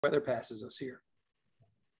weather passes us here.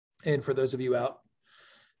 And for those of you out,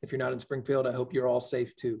 if you're not in Springfield, I hope you're all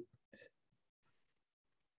safe too.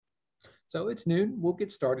 So it's noon, we'll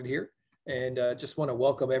get started here. And just want to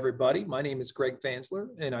welcome everybody. My name is Greg Fansler,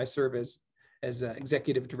 and I serve as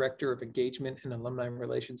Executive Director of Engagement and Alumni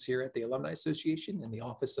Relations here at the Alumni Association in the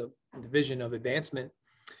Office of Division of Advancement.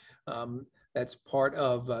 That's part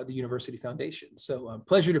of the University Foundation. So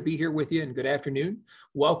pleasure to be here with you, and good afternoon.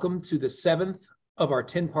 Welcome to the 7th of our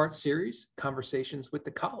 10-part series, Conversations with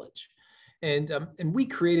the College. And we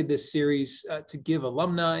created this series to give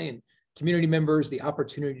alumni and community members the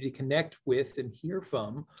opportunity to connect with and hear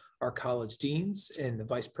from our college deans and the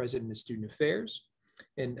Vice President of Student Affairs.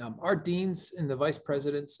 And our deans and the Vice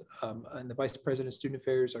Presidents and the Vice President of Student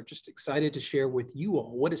Affairs are just excited to share with you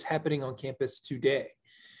all what is happening on campus today,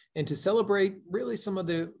 and to celebrate really some of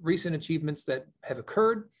the recent achievements that have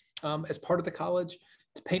occurred as part of the college,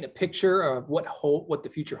 to paint a picture of what the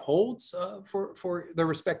future holds for their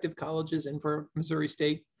respective colleges and for Missouri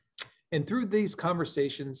State. And through these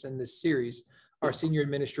conversations and this series, our senior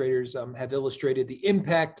administrators have illustrated the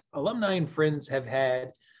impact alumni and friends have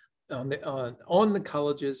had on the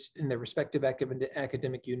colleges in their respective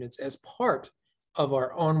academic units as part of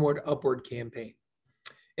our Onward Upward campaign.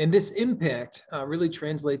 And this impact really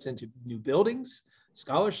translates into new buildings,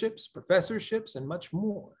 scholarships, professorships, and much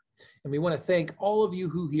more. And we want to thank all of you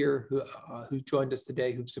who joined us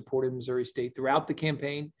today, who've supported Missouri State throughout the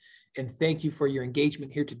campaign. And thank you for your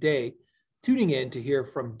engagement here today, tuning in to hear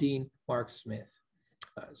from Dean Mark Smith.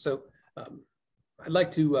 I'd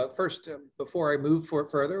like to first, before I move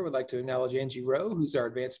further, would like to acknowledge Angie Rowe, who's our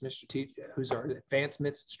Advancement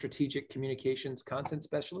Strategic Communications Content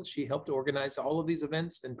Specialist. She helped organize all of these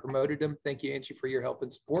events and promoted them. Thank you, Angie, for your help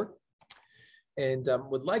and support. And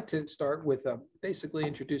would like to start with basically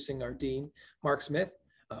introducing our Dean, Mark Smith.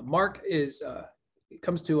 Mark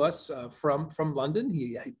comes to us from London.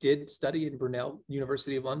 He did study in Brunel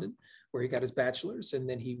University of London, where he got his bachelor's, and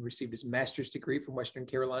then he received his master's degree from Western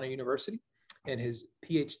Carolina University and his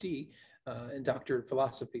PhD and doctorate of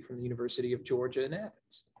philosophy from the University of Georgia in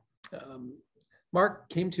Athens. Mark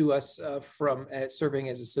came to us from serving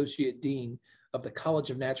as Associate Dean of the College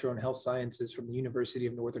of Natural and Health Sciences from the University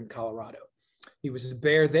of Northern Colorado. He was a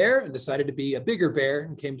bear there and decided to be a bigger bear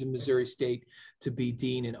and came to Missouri State to be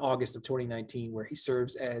dean in August of 2019, where he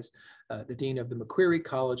serves as the dean of the McQueary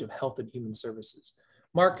College of Health and Human Services.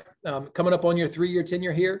 Mark, coming up on your 3-year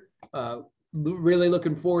tenure here, really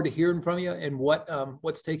looking forward to hearing from you and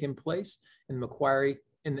what's taken place in the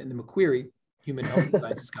McQueary Human Health and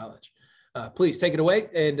Sciences College. Please take it away.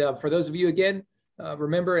 And for those of you, again,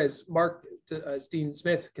 remember, as Dean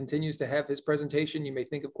Smith continues to have his presentation, you may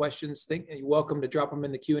think of questions. You're welcome to drop them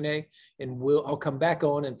in the Q&A, and I'll come back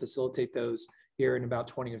on and facilitate those here in about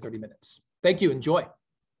 20 or 30 minutes. Thank you. Enjoy.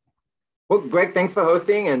 Well, Greg, thanks for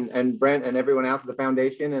hosting, and Brent and everyone else at the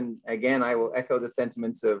foundation. And again, I will echo the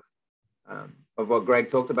sentiments of what Greg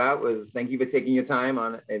talked about. Thank you for taking your time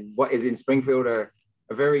on what is in Springfield, a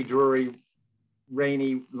very dreary,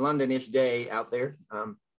 rainy, London-ish day out there.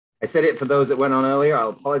 I said it for those that went on earlier.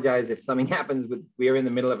 I'll apologize if something happens. We are in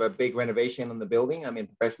the middle of a big renovation on the building. I'm in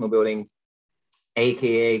professional building,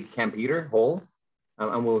 AKA Computer Hall.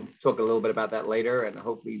 And we'll talk a little bit about that later, and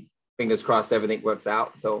hopefully, fingers crossed, everything works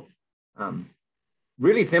out. So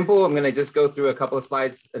really simple. I'm gonna just go through a couple of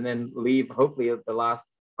slides and then leave hopefully the last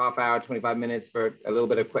half hour, 25 minutes for a little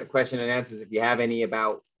bit of question and answers if you have any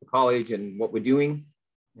about the college and what we're doing.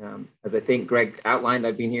 As I think Greg outlined,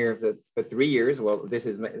 I've been here for 3 years. Well, this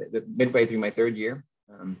is midway through my 3rd year.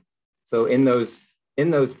 So in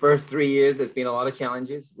those first 3 years, there's been a lot of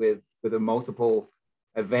challenges with the multiple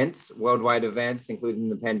events, worldwide events, including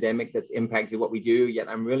the pandemic, that's impacted what we do. Yet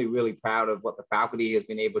I'm really, really proud of what the faculty has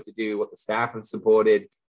been able to do, what the staff have supported,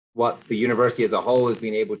 what the university as a whole has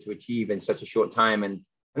been able to achieve in such a short time. And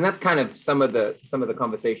that's kind of some of the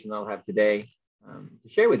conversation I'll have today to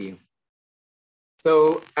share with you.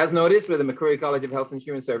 So as noticed, we're the McQueary College of Health and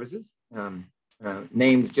Human Services,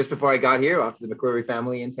 named just before I got here after the McQueary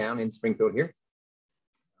family in town in Springfield here.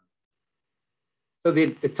 So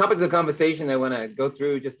the topics of conversation I want to go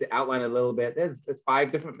through just to outline a little bit, there's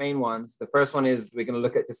 5 different main ones. The first one is we're going to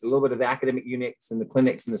look at just a little bit of the academic units and the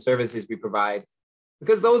clinics and the services we provide,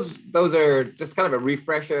 because those are just kind of a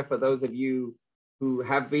refresher for those of you who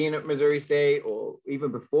have been at Missouri State or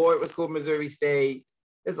even before it was called Missouri State.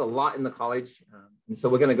 There's a lot in the college. And so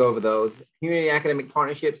we're going to go over those. Community academic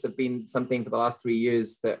partnerships have been something for the last 3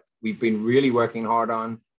 years that we've been really working hard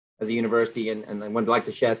on as a university. And I would like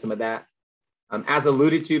to share some of that. As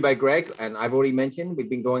alluded to by Greg, and I've already mentioned, we've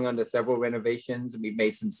been going under several renovations and we've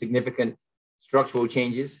made some significant structural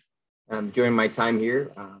changes. during my time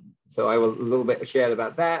here. So I will a little bit share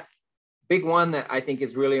about that. Big one that I think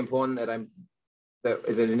is really important that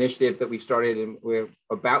is an initiative that we've started and we're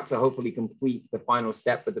about to hopefully complete the final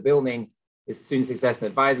step of the building is student success and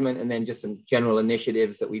advisement, and then just some general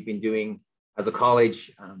initiatives that we've been doing as a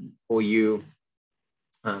college for you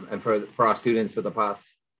and for our students for the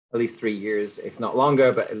past at least 3 years, if not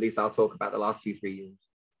longer, but at least I'll talk about the last 2-3 years.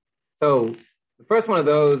 So the first one of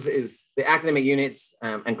those is the academic units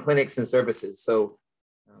and clinics and services. So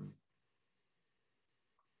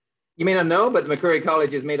you may not know, but the McQueary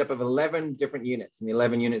College is made up of 11 different units, and the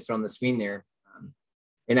 11 units are on the screen there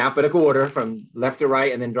in alphabetical order from left to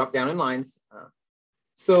right, and then drop down in lines.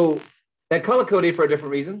 So they're color coded for a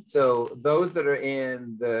different reason. So those that are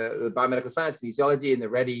in the biomedical science, kinesiology, and the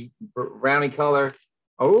ready brownie color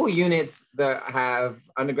are all units that have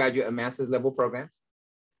undergraduate and master's level programs.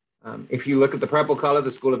 If you look at the purple color, the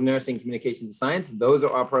School of Nursing, Communications and Science, those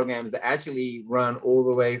are our programs that actually run all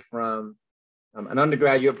the way from an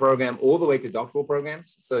undergraduate program all the way to doctoral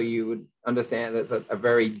programs. So you would understand that's a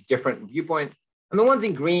very different viewpoint. And the ones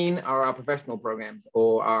in green are our professional programs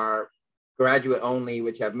or our graduate only,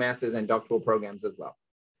 which have master's and doctoral programs as well.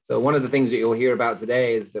 So one of the things that you'll hear about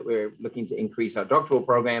today is that we're looking to increase our doctoral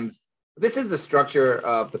programs. This is the structure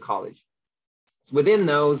of the college. So within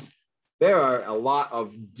those, there are a lot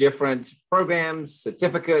of different programs,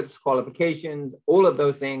 certificates, qualifications, all of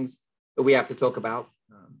those things that we have to talk about.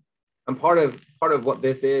 And part of what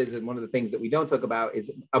this is, and one of the things that we don't talk about,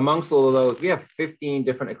 is amongst all of those, we have 15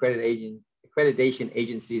 different accreditation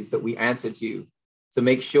agencies that we answer to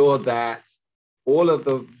make sure that all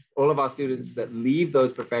of our students that leave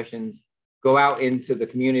those professions go out into the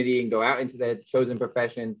community and go out into their chosen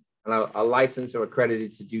profession and are licensed or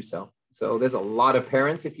accredited to do so. So there's a lot of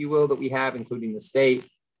parents, if you will, that we have, including the state,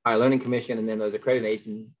 Higher Learning Commission, and then those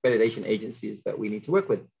accreditation agencies that we need to work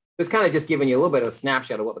with. It's kind of just giving you a little bit of a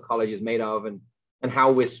snapshot of what the college is made of and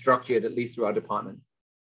how we're structured, at least through our departments.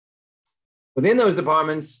 Within those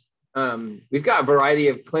departments, we've got a variety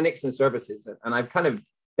of clinics and services, and I've kind of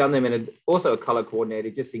done them in also a color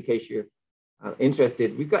coordinated, just in case you're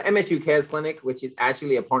interested. We've got MSU Cares Clinic, which is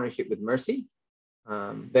actually a partnership with Mercy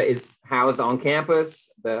that is housed on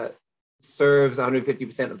campus, that serves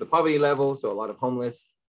 150% of the poverty level, so a lot of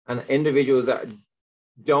homeless and individuals that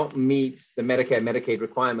don't meet the Medicare, Medicaid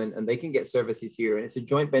requirement, and they can get services here. And it's a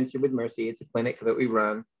joint venture with Mercy. It's a clinic that we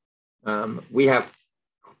run. We have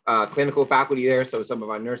clinical faculty there, so some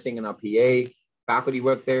of our nursing and our PA faculty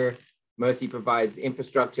work there. Mercy provides the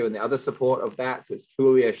infrastructure and the other support of that, so it's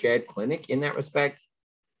truly a shared clinic in that respect.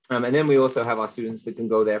 And then we also have our students that can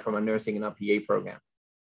go there from our nursing and our PA program.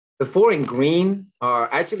 The 4 in green are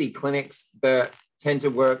actually clinics that tend to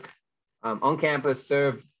work on campus,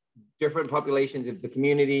 serve different populations of the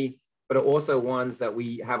community, but are also ones that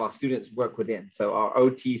we have our students work within. So our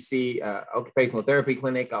OTC, occupational therapy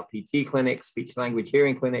clinic, our PT clinic, speech language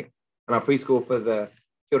hearing clinic, and our preschool for the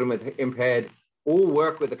children with impaired all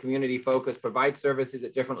work with a community focus, provide services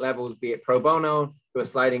at different levels, be it pro bono to a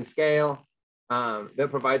sliding scale. They'll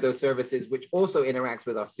provide those services, which also interacts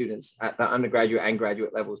with our students at the undergraduate and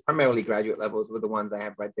graduate levels, primarily graduate levels with the ones I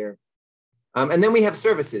have right there. And then we have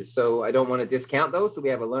services. So I don't want to discount those. So we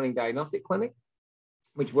have a learning diagnostic clinic,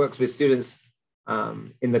 which works with students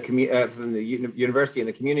in the from the university and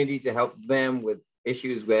the community to help them with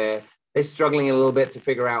issues where they're struggling a little bit to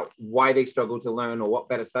figure out why they struggle to learn or what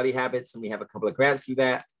better study habits. And we have a couple of grants through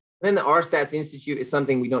that. And then the RStats Institute is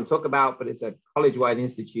something we don't talk about, but it's a college-wide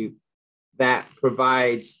institute that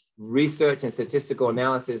provides research and statistical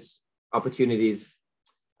analysis opportunities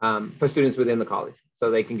for students within the college. So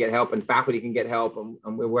they can get help and faculty can get help.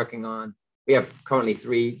 And we're working on, we have currently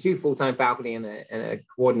 2 full-time faculty and a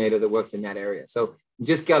coordinator that works in that area. So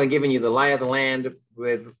just kind of giving you the lie of the land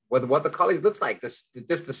with what the college looks like, just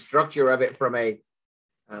the structure of it from a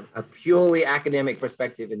purely academic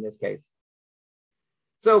perspective in this case.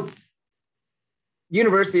 So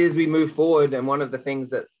university, as we move forward, and one of the things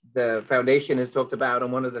that the foundation has talked about,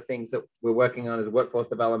 and one of the things that we're working on is workforce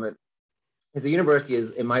development, is the university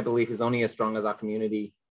is, in my belief, is only as strong as our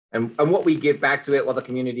community and what we give back to it, what the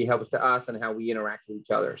community helps to us, and how we interact with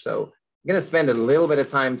each other. So I'm going to spend a little bit of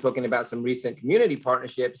time talking about some recent community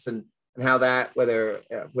partnerships and how that, whether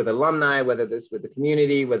with alumni, whether it's with the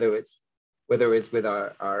community, whether it's with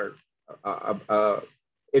our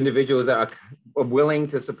individuals that are willing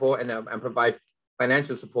to support and provide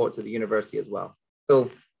financial support to the university as well. So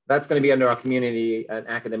that's going to be under our community and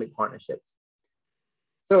academic partnerships.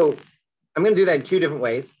 So I'm going to do that in 2 different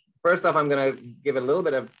ways. First off, I'm going to give a little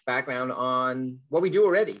bit of background on what we do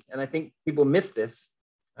already. And I think people miss this.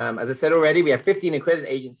 As I said already, we have 15 accredited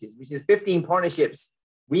agencies, which is 15 partnerships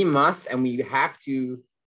we must and we have to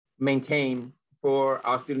maintain for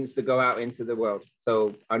our students to go out into the world.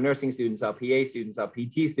 So our nursing students, our PA students, our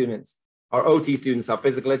PT students, our OT students, our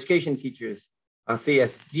physical education teachers, our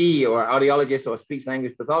CSD or audiologists or speech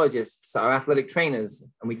language pathologists, our athletic trainers,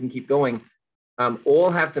 and we can keep going, all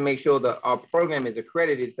have to make sure that our program is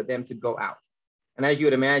accredited for them to go out. And as you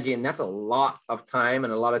would imagine, that's a lot of time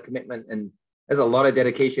and a lot of commitment, and there's a lot of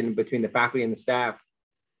dedication between the faculty and the staff,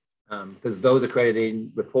 because those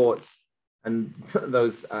accrediting reports and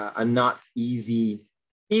those are not easy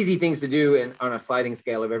things to do on a sliding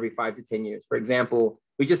scale of every 5 to 10 years. For example,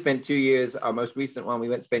 we just spent 2 years, our most recent one,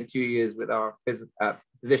 we spent 2 years with our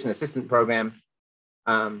physician assistant program,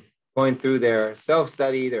 going through their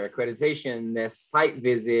self-study, their accreditation, their site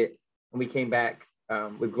visit, and we came back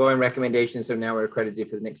with glowing recommendations. So now we're accredited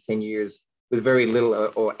for the next 10 years with very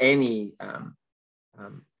little or any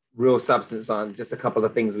real substance on just a couple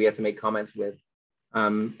of things we had to make comments with.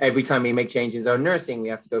 Every time we make changes in our nursing, we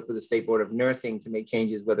have to go through the State Board of Nursing to make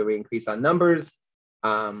changes, whether we increase our numbers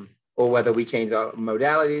or whether we change our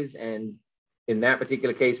modalities. And in that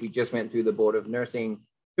particular case, we just went through the Board of Nursing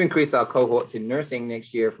to increase our cohorts in nursing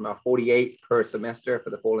next year from our 48 per semester for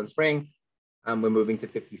the fall and spring. We're moving to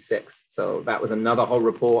 56. So that was another whole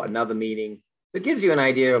report, another meeting. So it gives you an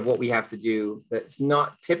idea of what we have to do that's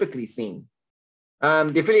not typically seen.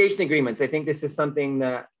 The affiliation agreements, I think this is something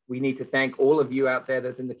that we need to thank all of you out there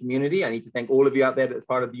that's in the community. I need to thank all of you out there that's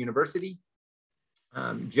part of the university.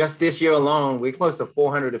 Just this year alone, we're close to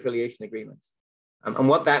 400 affiliation agreements. And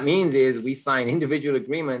what that means is we sign individual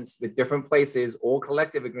agreements with different places or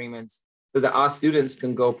collective agreements so that our students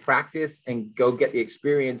can go practice and go get the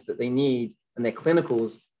experience that they need and their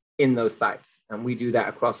clinicals in those sites. And we do that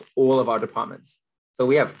across all of our departments. So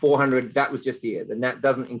we have 400, that was just the year, and that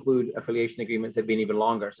doesn't include affiliation agreements that have been even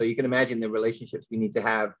longer. So you can imagine the relationships we need to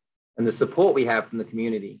have and the support we have from the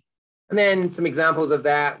community. And then some examples of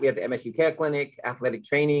that, we have the MSU Care Clinic, athletic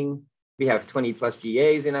training. We have 20 plus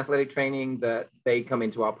GAs in athletic training that they come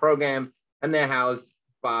into our program, and they're housed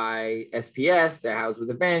by SPS, they're housed with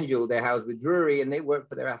Evangel, they're housed with Drury, and they work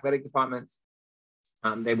for their athletic departments.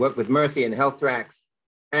 They work with Mercy and Health Tracks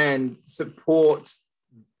and support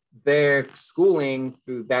their schooling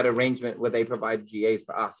through that arrangement where they provide GAs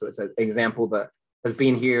for us. So it's an example that has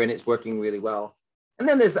been here and it's working really well. And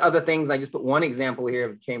then there's other things. I just put one example here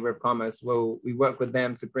of Chamber of Commerce where we work with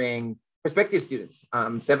them to bring prospective students.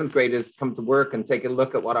 7th graders come to work and take a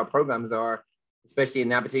look at what our programs are, especially in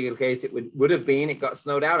that particular case. It would have been, it got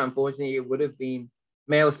snowed out. Unfortunately, it would have been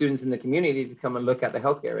male students in the community to come and look at the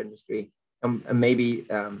healthcare industry and maybe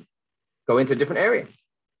go into a different area.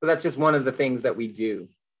 So that's just one of the things that we do.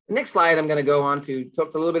 The next slide, I'm going to go on to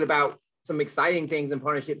talk a little bit about some exciting things and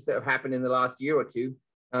partnerships that have happened in the last year or two.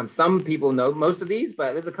 Some people know most of these,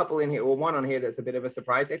 but there's a couple in here, or one on here that's a bit of a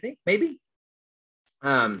surprise, I think, maybe.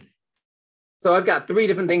 So I've got 3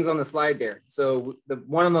 different things on the slide there. So the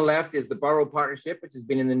one on the left is the Borough Partnership, which has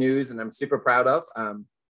been in the news and I'm super proud of.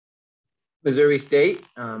 Missouri State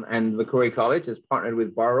and McQueary College has partnered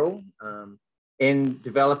with Borough in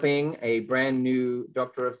developing a brand new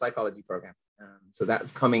Doctor of Psychology program. So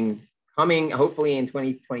that's coming hopefully in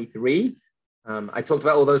 2023. I talked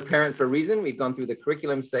about all those parents for a reason. We've gone through the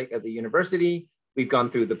curriculum sake of the university. We've gone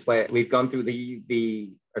through the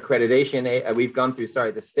accreditation. We've gone through,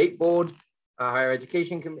 the State Board, Higher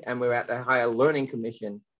Education, and we're at the Higher Learning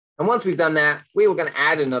Commission. And once we've done that, we were going to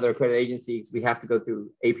add another accreditation agency because we have to go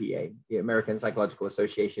through APA, the American Psychological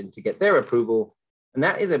Association, to get their approval. And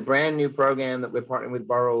that is a brand new program that we're partnering with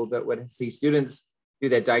Borough that would see students do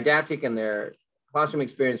their didactic and their classroom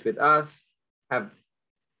experience with us,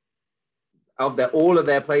 all of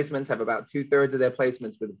their placements, have about 2/3 of their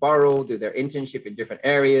placements with Borough, do their internship in different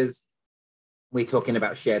areas. We're talking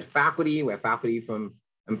about shared faculty, where faculty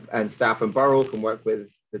and staff from Borough can work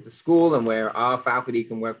with the school, and where our faculty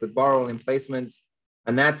can work with Borough in placements.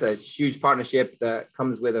 And that's a huge partnership that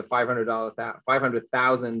comes with a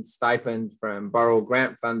 $500,000 stipend from Borough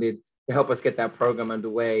grant funded to help us get that program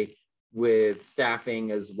underway with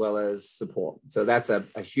staffing as well as support. So that's a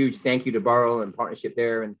huge thank you to Borough and partnership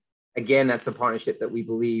there. And again, that's a partnership that we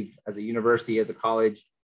believe as a university, as a college,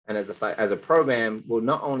 and as a program will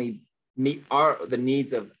not only meet the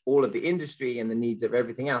needs of all of the industry and the needs of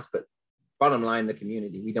everything else, but bottom line, the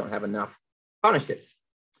community. We don't have enough partnerships.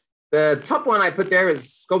 The top one I put there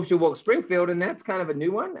is Sculpture Walk Springfield, and that's kind of a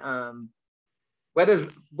new one. Weather is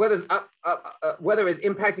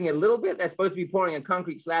impacting a little bit. They're supposed to be pouring a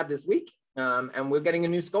concrete slab this week, and we're getting a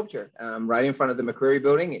new sculpture right in front of the McQueary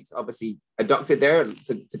building. It's obviously adopted there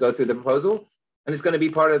to go through the proposal, and it's going to be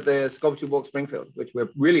part of the Sculpture Walk Springfield, which we're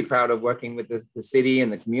really proud of working with the city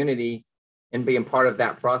and the community and being part of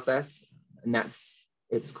that process. And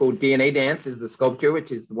it's called DNA Dance is the sculpture,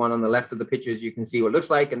 which is the one on the left of the pictures. You can see what it looks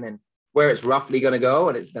like, and then where it's roughly going to go.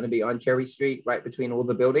 And it's going to be on Cherry Street, right between all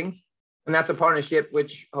the buildings. And that's a partnership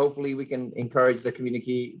which hopefully we can encourage the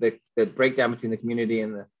community, the breakdown between the community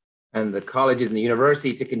and the colleges and the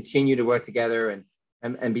university to continue to work together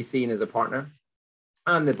and be seen as a partner.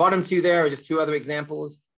 The bottom two there are just two other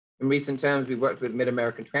examples. In recent terms, we worked with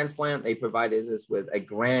Mid-American Transplant. They provided us with a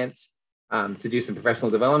grant to do some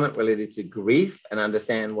professional development related to grief and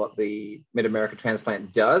understand what the Mid-American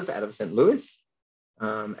Transplant does out of St. Louis.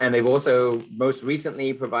 And they've also most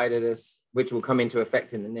recently provided us, which will come into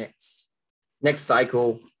effect in the next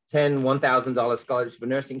cycle, 10 $1,000 scholarship for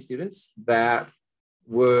nursing students that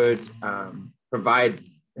would provide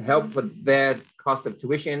help for their cost of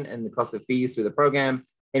tuition and the cost of fees through the program.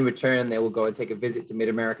 In return, they will go and take a visit to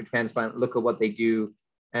Mid-American Transplant, look at what they do,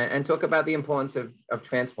 and talk about the importance of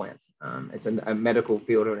transplants. It's a medical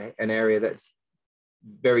field or an area that's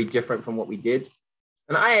very different from what we did.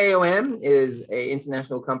 And IAOM is an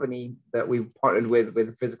international company that we've partnered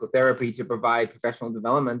with physical therapy to provide professional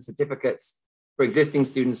development certificates for existing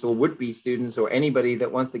students or would-be students or anybody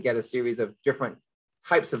that wants to get a series of different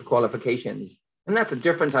types of qualifications. And that's a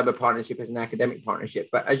different type of partnership as an academic partnership.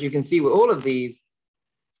 But as you can see with all of these,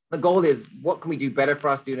 the goal is what can we do better for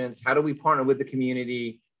our students? How do we partner with the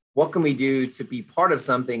community? What can we do to be part of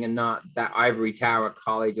something and not that ivory tower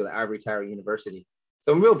college or the ivory tower university?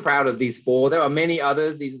 So I'm real proud of these four. There are many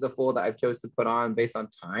others. These are the four that I've chose to put on based on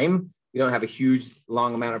time. We don't have a huge,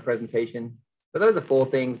 long amount of presentation. But those are four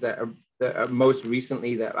things that are most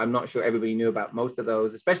recently that I'm not sure everybody knew about most of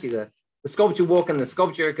those, especially the sculpture walk and the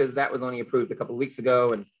sculpture, because that was only approved a couple of weeks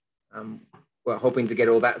ago. And we're hoping to get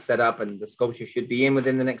all that set up, and the sculpture should be in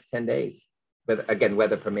within the next 10 days, but again,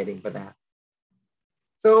 weather permitting for that.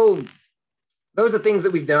 So those are things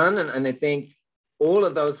that we've done. And I think all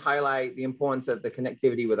of those highlight the importance of the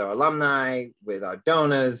connectivity with our alumni, with our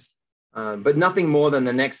donors, but nothing more than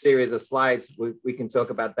the next series of slides. We can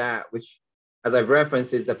talk about that, which, as I've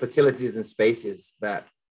referenced, is the facilities and spaces that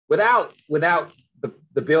without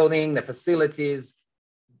the building, the facilities,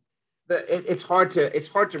 it's hard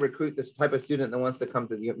to recruit this type of student that wants to come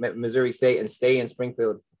to the Missouri State and stay in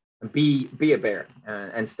Springfield and be a Bear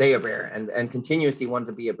and stay a Bear and continuously want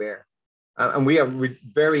to be a Bear. And we are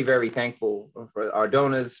very, very thankful for our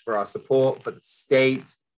donors, for our support, for the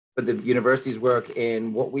state, for the university's work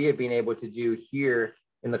in what we have been able to do here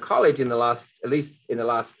in the college at least in the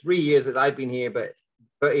last 3 years that I've been here,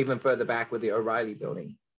 but even further back with the O'Reilly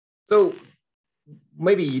building. So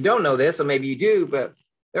maybe you don't know this, or maybe you do, but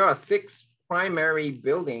there are 6 primary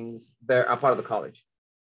buildings that are part of the college.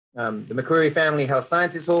 The McQueary Family Health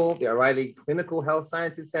Sciences Hall, the O'Reilly Clinical Health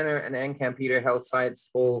Sciences Center, and Ann Campeter Health Science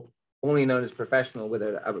Hall, only known as Professional, with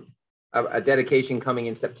a dedication coming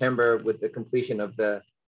in September with the completion of the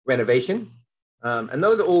renovation. And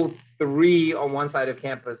those are all 3 on one side of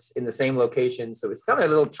campus in the same location. So it's kind of a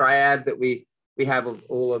little triad that we have of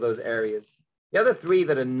all of those areas. The other 3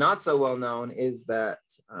 that are not so well known is that,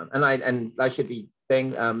 and I should be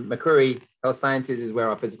saying, McQueary Health Sciences is where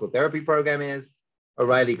our physical therapy program is.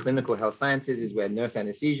 O'Reilly Clinical Health Sciences is where nurse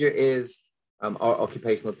anesthesia is, our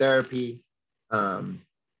occupational therapy,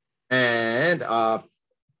 and our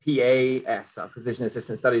PAS, our Physician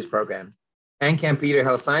Assistant Studies program. Ann Campeter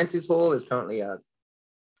Health Sciences Hall is currently a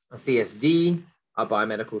CSD, our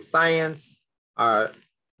biomedical science, our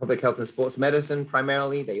public health and sports medicine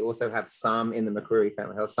primarily. They also have some in the McQueary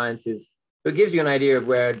Family Health Sciences. So it gives you an idea of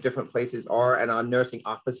where different places are, and our nursing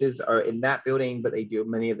offices are in that building, but they do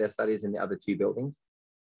many of their studies in the other 2 buildings.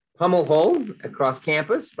 Pummel Hall across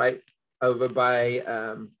campus, right over by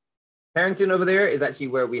Harrington over there, is actually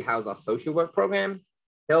where we house our social work program.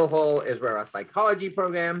 Hill Hall is where our psychology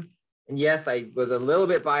program. And yes, I was a little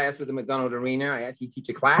bit biased with the McDonald Arena. I actually teach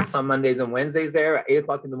a class on Mondays and Wednesdays there at 8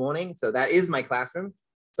 o'clock in the morning. So that is my classroom.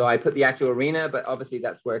 So I put the actual arena, but obviously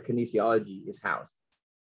that's where kinesiology is housed.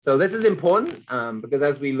 So this is important because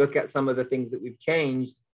as we look at some of the things that we've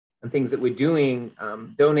changed and things that we're doing,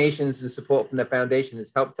 donations and support from the foundation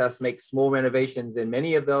has helped us make small renovations in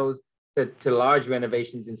many of those to large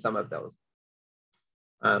renovations in some of those.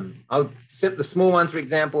 I'll set the small ones, for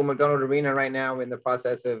example, McDonald Arena right now, we're in the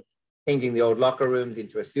process of changing the old locker rooms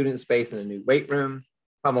into a student space and a new weight room.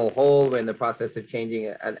 Pummel Hall, we're in the process of changing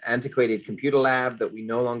an antiquated computer lab that we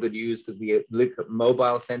no longer use because we look at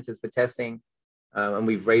mobile centers for testing. And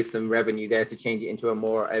we've raised some revenue there to change it into a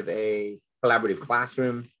more of a collaborative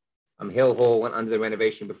classroom. Hill Hall went under the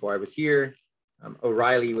renovation before I was here.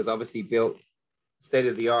 O'Reilly was obviously built state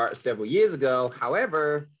of the art several years ago.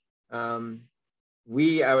 However,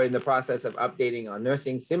 we are in the process of updating our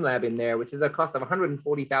nursing sim lab in there, which is a cost of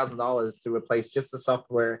 $140,000 to replace just the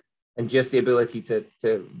software and just the ability to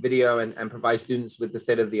video and provide students with the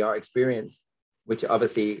state-of-the-art experience, which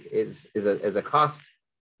obviously is a cost.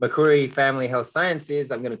 McQueary Family Health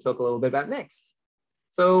Sciences, I'm going to talk a little bit about next.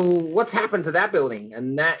 So what's happened to that building?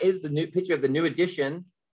 And that is the new picture of the new addition.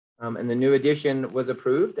 And the new addition was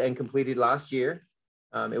approved and completed last year.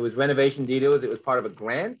 It was renovation details. It was part of a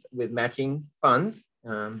grant with matching funds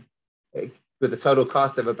with a total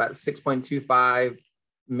cost of about $6.25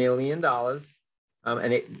 million.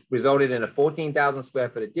 And it resulted in a 14,000 square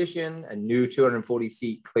foot addition, a new 240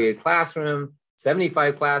 seat cleared classroom,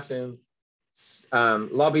 75 classroom,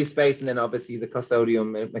 lobby space, and then obviously the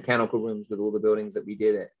custodial mechanical rooms with all the buildings that we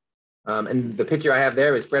did it. And the picture I have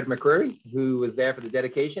there is Fred McQueary, who was there for the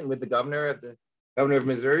dedication with the governor of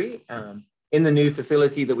Missouri in the new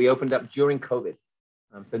facility that we opened up during COVID.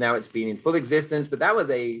 So now it's been in full existence, but that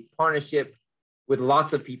was a partnership with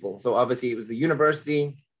lots of people. So obviously it was the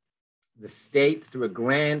university, the state through a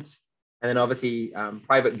grant, and then obviously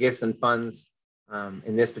private gifts and funds.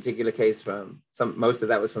 In this particular case, most of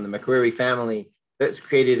that was from the McQueary family that's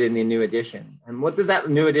created in the new addition. And what does that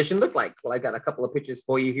new addition look like? Well, I got a couple of pictures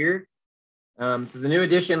for you here. So the new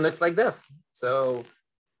addition looks like this. So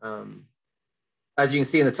as you can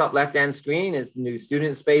see in the top left-hand screen is new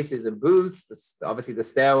student spaces and booths. Obviously the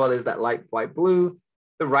stairwell is that light white blue.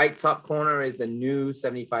 The right top corner is the new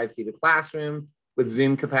 75-seater classroom with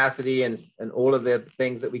Zoom capacity and all of the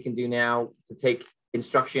things that we can do now to take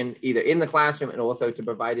instruction either in the classroom and also to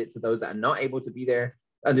provide it to those that are not able to be there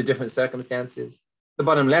under different circumstances. The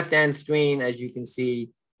bottom left-hand screen, as you can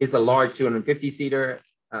see, is the large 250-seater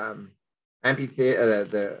amphitheater,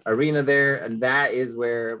 the arena there, and that is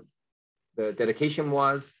where the dedication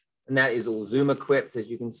was, and that is all Zoom equipped, as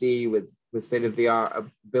you can see, with state-of-the-art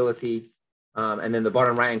ability. And then the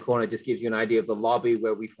bottom right-hand corner just gives you an idea of the lobby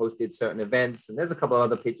where we've hosted certain events, and there's a couple of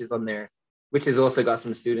other pictures on there, which has also got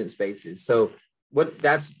some student spaces. So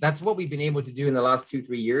that's what we've been able to do in the last 2-3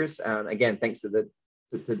 years. Again, thanks to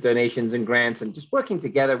the donations and grants and just working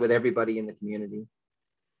together with everybody in the community.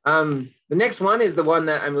 The next one is the one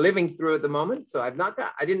that I'm living through at the moment. So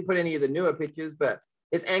I didn't put any of the newer pictures, but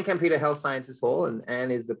it's Ann Campita Health Sciences Hall, and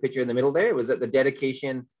Ann is the picture in the middle there. It was at the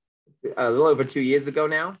dedication a little over 2 years ago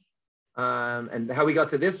now. And how we got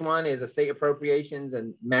to this one is a state appropriations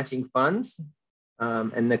and matching funds.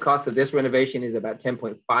 And the cost of this renovation is about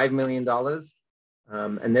 $10.5 million.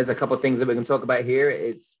 And there's a couple of things that we can talk about here.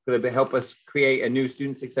 It's going to help us create a new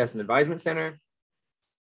student success and advisement center,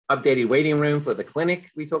 updated waiting room for the clinic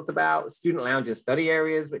we talked about, student lounge and study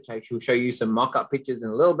areas, which I shall show you some mock-up pictures in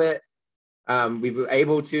a little bit. We were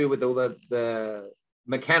able to, with all the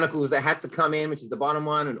mechanicals that had to come in, which is the bottom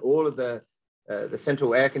one, and all of the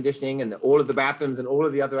central air conditioning and all of the bathrooms and all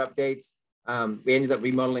of the other updates. We ended up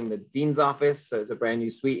remodeling the dean's office. So it's a brand new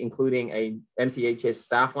suite, including a MCHS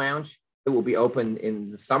staff lounge that will be open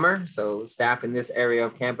in the summer. So staff in this area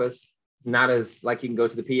of campus, not as like you can go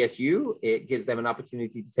to the PSU. It gives them an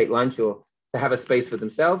opportunity to take lunch or to have a space for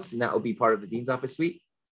themselves. And that will be part of the dean's office suite.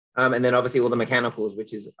 And then obviously all the mechanicals,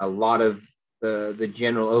 which is a lot of the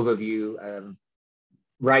general overview.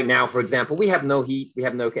 Right now, for example, we have no heat, we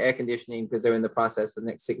have no air conditioning because they're in the process for the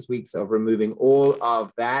next 6 weeks of removing all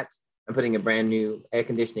of that and putting a brand new air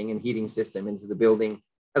conditioning and heating system into the building,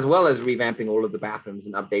 as well as revamping all of the bathrooms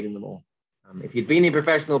and updating them all. If you'd been a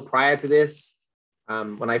professional prior to this,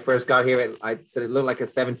 when I first got here, I said it looked like a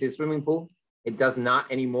 7-tier swimming pool. It does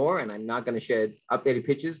not anymore, and I'm not going to share updated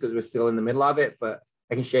pictures because we're still in the middle of it, but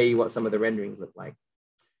I can show you what some of the renderings look like.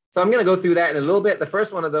 So I'm going to go through that in a little bit. The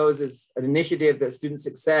first one of those is an initiative that Student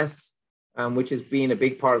Success, which has been a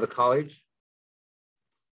big part of the college.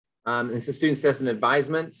 It's a Student Success and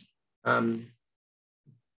Advisement.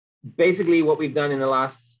 Basically, what we've done in the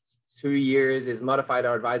last 2 years is modified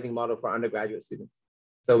our advising model for undergraduate students.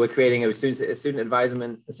 So we're creating a student Success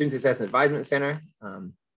and Advisement Center.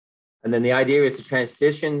 And then the idea is to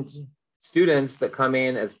transition students that come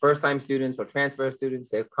in as first-time students or transfer students.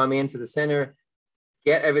 They'll come into the center,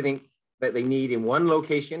 get everything that they need in one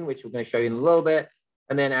location, which we're going to show you in a little bit.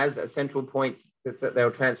 And then as a central point,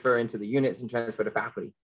 they'll transfer into the units and transfer to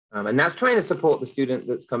faculty. And that's trying to support the student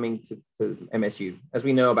that's coming to MSU. As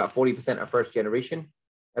we know, about 40% are first generation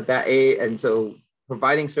at that age. And so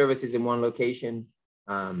providing services in one location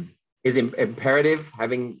is imperative,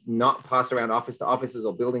 having not passed around office to offices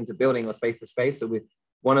or building to building or space to space. So with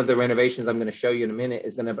one of the renovations I'm going to show you in a minute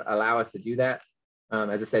is going to allow us to do that.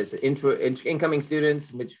 As I said, it's incoming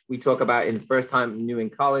students, which we talk about in first time new in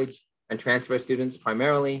college, and transfer students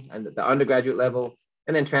primarily, and at the undergraduate level,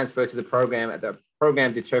 and then transfer to the program at the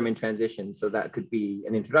program determined transition. So that could be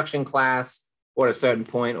an introduction class or a certain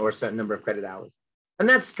point or a certain number of credit hours. And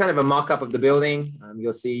that's kind of a mock-up of the building.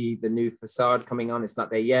 You'll see the new facade coming on. It's not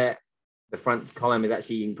there yet. The front column is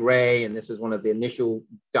actually in gray. And this was one of the initial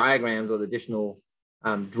diagrams or the additional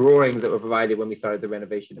drawings that were provided when we started the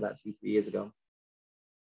renovation about 2-3 years ago.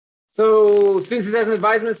 So Student Success and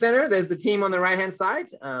Advisement Center, there's the team on the right-hand side.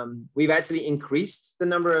 We've actually increased the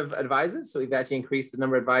number of advisors. So we've actually increased the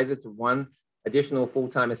number of advisors to 1 additional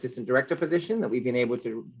full-time assistant director position that we've been able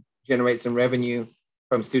to generate some revenue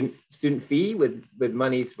from student fee with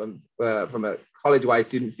monies from a college-wide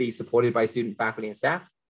student fee supported by student faculty and staff.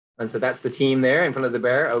 And so that's the team there in front of the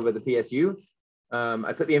bear over the PSU.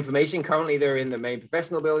 I put the information. Currently, they're in the main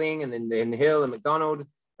professional building and then in Hill and McDonald.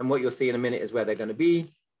 And what you'll see in a minute is where they're going to be.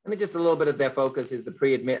 And then just a little bit of their focus is the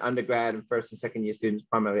pre-admit undergrad and first and second year students,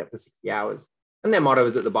 primarily up to 60 hours. And their motto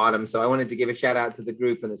is at the bottom. So I wanted to give a shout out to the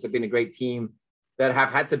group. And it's been a great team that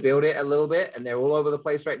have had to build it a little bit. And they're all over the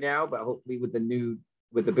place right now. But hopefully with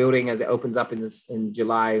the building as it opens up in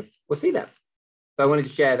July, we'll see that. So I wanted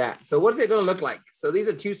to share that. So what is it going to look like? So these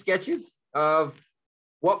are 2 sketches of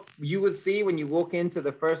what you will see when you walk into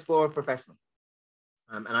the first floor of professional.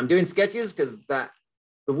 And I'm doing sketches because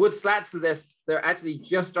the wood slats, they're actually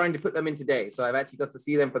just starting to put them in today. So I've actually got to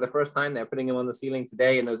see them for the first time. They're putting them on the ceiling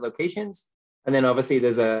today in those locations. And then obviously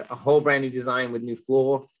there's a whole brand new design with new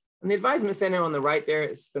floor. And the advisement center on the right there,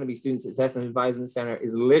 it's going to be Student Success and Advisement Center,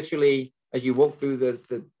 is literally, as you walk through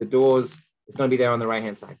the doors, it's going to be there on the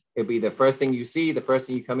right-hand side. It'll be the first thing you see, the first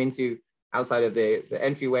thing you come into outside of the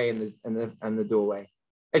entryway and the doorway.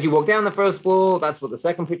 As you walk down the first floor, that's what the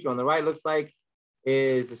second picture on the right looks like,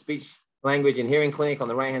 is the speech, language, and hearing clinic. On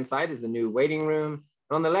the right-hand side is the new waiting room.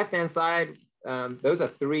 And on the left-hand side, those are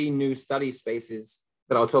 3 new study spaces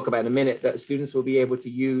that I'll talk about in a minute that students will be able to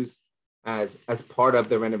use as part of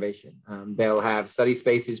the renovation. They'll have study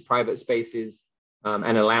spaces, private spaces,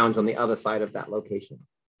 and a lounge on the other side of that location.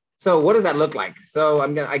 So what does that look like? So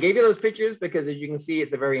I gave you those pictures because as you can see,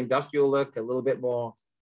 it's a very industrial look, a little bit more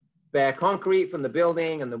bare concrete from the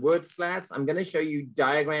building and the wood slats. I'm going to show you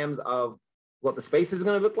diagrams of what the space is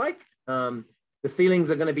going to look like. The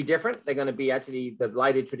ceilings are going to be different. They're going to be actually the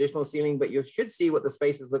lighted traditional ceiling, but you should see what the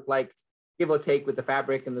spaces look like, give or take with the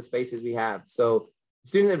fabric and the spaces we have. So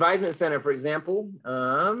Student Advisement Center, for example,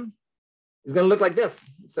 is going to look like this.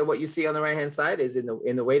 So what you see on the right-hand side is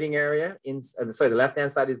in the waiting area. The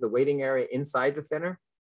left-hand side is the waiting area inside the center.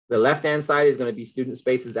 The left-hand side is going to be student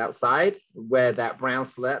spaces outside, where that brown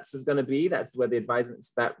slats is going to be. That's where the advisement,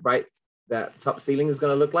 that top ceiling is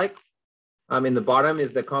going to look like. In the bottom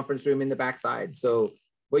is the conference room in the backside. So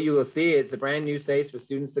what you will see, it's a brand new space for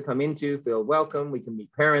students to come into, feel welcome. We can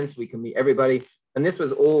meet parents, we can meet everybody. And this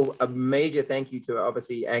was all a major thank you to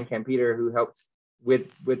obviously Ann Campeter, who helped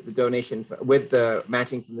with the donation, with the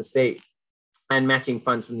matching from the state and matching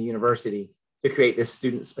funds from the university to create this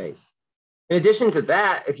student space. In addition to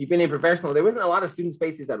that, if you've been in professional, there wasn't a lot of student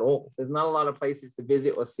spaces at all. There's not a lot of places to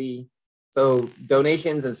visit or see. So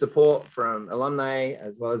donations and support from alumni,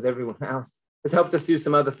 as well as everyone else, has helped us do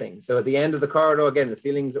some other things. So at the end of the corridor, again, the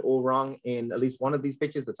ceilings are all wrong in at least one of these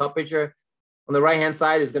pictures. The top picture on the right-hand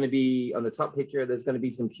side is going to be, on the top picture, there's going to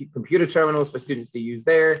be some computer terminals for students to use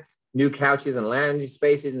there, new couches and lounge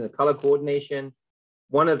spaces and the color coordination.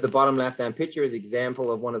 One of the bottom left-hand picture is an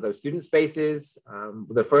example of one of those student spaces.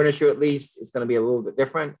 The furniture, at least, is going to be a little bit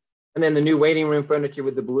different. And then the new waiting room furniture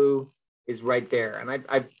with the blue is right there. And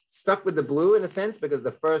I've stuck with the blue in a sense because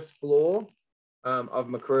the first floor of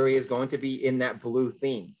McQueary is going to be in that blue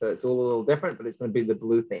theme. So it's all a little different, but it's going to be the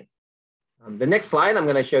blue theme. The next slide I'm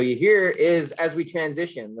going to show you here is as we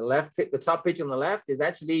transition. The top picture on the left is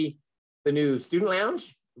actually the new student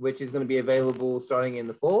lounge, which is going to be available starting in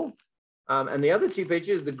the fall. And the other 2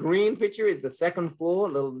 pictures, the green picture is the second floor,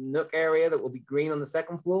 a little nook area that will be green on the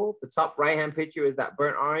second floor. The top right-hand picture is that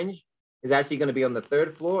burnt orange, is actually going to be on the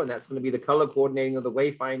 3rd floor, and that's going to be the color coordinating of the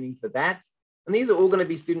wayfinding for that. And these are all going to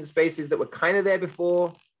be student spaces that were kind of there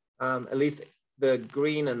before, at least the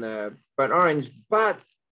green and the burnt orange, but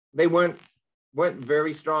they weren't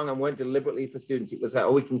very strong and weren't deliberately for students. It was like,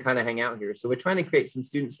 oh, we can kind of hang out here. So we're trying to create some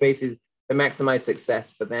student spaces to maximize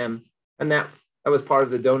success for them. And that was part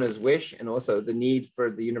of the donor's wish and also the need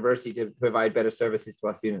for the university to provide better services to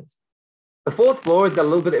our students. The 4th floor has got a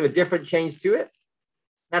little bit of a different change to it.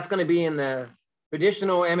 That's going to be in the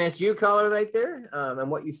traditional MSU color right there. And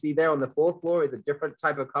what you see there on the 4th floor is a different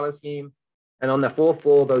type of color scheme. And on the 4th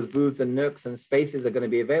floor, those booths and nooks and spaces are going to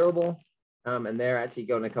be available. And they're actually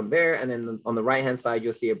going to come there. And then on the right-hand side,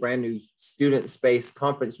 you'll see a brand new student space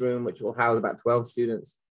conference room, which will house about 12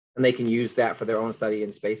 students. And they can use that for their own study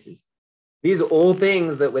in spaces. These are all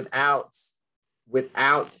things that without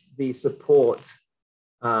without the support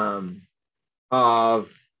of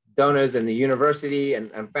donors and the university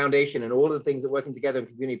and foundation and all of the things that working together and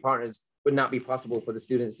community partners would not be possible for the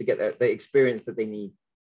students to get the experience that they need.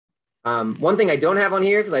 One thing I don't have on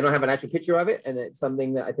here, because I don't have an actual picture of it, and it's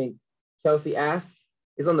something that I think Chelsea asked,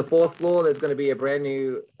 is on the 4th floor, there's going to be a brand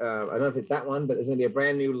new, I don't know if it's that one, but there's going to be a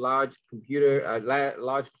brand new large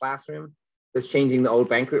large classroom that's changing the old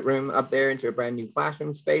banquet room up there into a brand new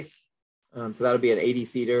classroom space. So that'll be an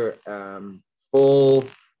 80-seater, fully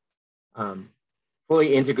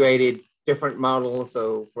integrated, different model.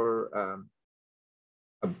 So for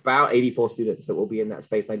about 84 students that will be in that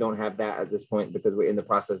space. I don't have that at this point because we're in the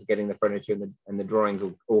process of getting the furniture and the drawings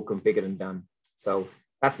all configured and done. So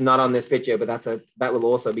that's not on this picture, but that will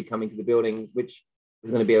also be coming to the building, which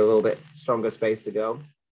is going to be a little bit stronger space to go.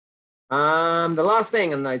 The last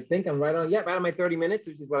thing, and I think I'm right on my 30 minutes,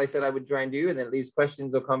 which is what I said I would try and do, and then it leaves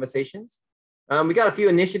questions or conversations. We got a few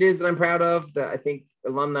initiatives that I'm proud of that I think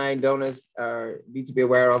alumni and donors need to be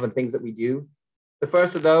aware of and things that we do. The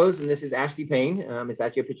first of those, and this is Ashley Payne. It's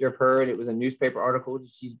actually a picture of her, and it was a newspaper article.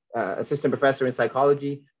 She's assistant professor in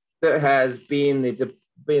psychology that has been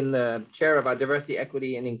the chair of our diversity,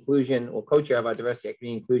 equity, and inclusion, or co-chair of our diversity,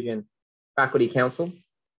 equity, and inclusion faculty council.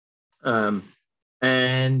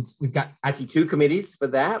 And we've got actually 2 committees for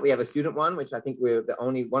that. We have a student one, which I think we're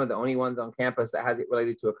one of the only ones on campus that has it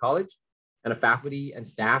related to a college, and a faculty and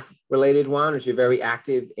staff related one, which are very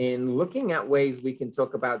active in looking at ways we can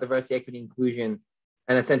talk about diversity, equity, inclusion,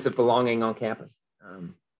 and a sense of belonging on campus.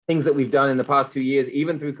 Things that we've done in the past 2 years,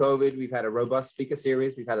 even through COVID, we've had a robust speaker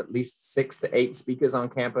series. We've had at least 6 to 8 speakers on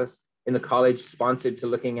campus in the college sponsored to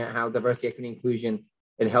looking at how diversity, equity, inclusion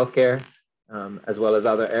in healthcare, as well as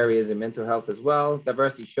other areas in mental health as well.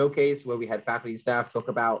 Diversity Showcase, where we had faculty and staff talk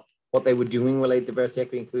about what they were doing related to diversity,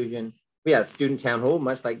 equity, inclusion. We had a student town hall,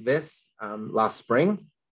 much like this, last spring,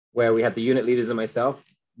 where we had the unit leaders and myself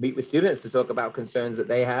meet with students to talk about concerns that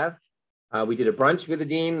they have. We did a brunch with the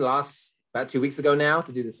dean about 2 weeks ago now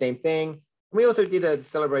to do the same thing. And we also did a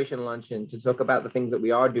celebration luncheon to talk about the things that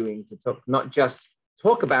we are doing, to talk, not just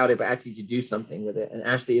talk about it, but actually to do something with it. And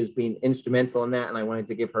Ashley has been instrumental in that, and I wanted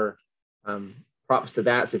to give her props to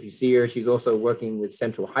that. So if you see her, she's also working with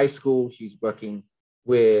Central High School. She's working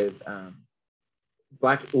with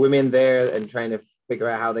Black women there and trying to figure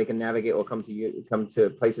out how they can navigate or come to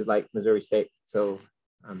places like Missouri State. So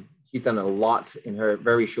she's done a lot in her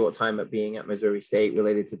very short time of being at Missouri State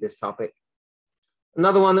related to this topic.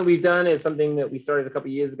 Another one that we've done is something that we started a couple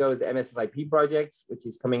of years ago, is the MSSIP project, which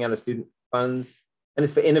is coming out of student funds, and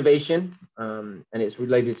it's for innovation, and it's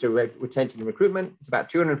related to retention and recruitment. It's about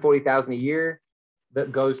 $240,000 a year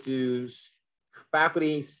that goes to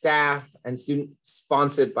faculty, staff, and student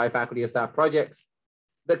sponsored by faculty or staff projects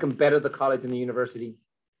that can better the college and the university.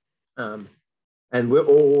 And we're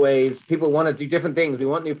always, people want to do different things. We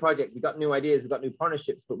want new projects, we got new ideas, we got new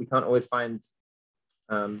partnerships, but we can't always find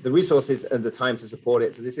the resources and the time to support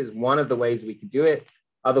it. So this is one of the ways we can do it.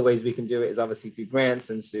 Other ways we can do it is obviously through grants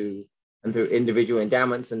and through individual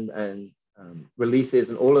endowments and releases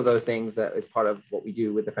and all of those things that is part of what we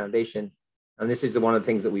do with the foundation. And this is one of the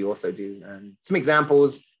things that we also do. And some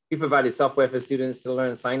examples, we provided software for students to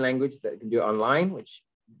learn sign language that can do it online, which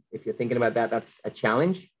if you're thinking about that, that's a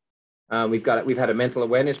challenge. We've had a mental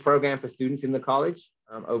awareness program for students in the college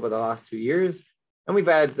over the last 2 years. And we've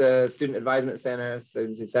had the Student Advisement Center,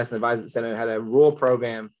 Student Success and Advisement Center had a RAW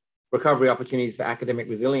program, Recovery Opportunities for Academic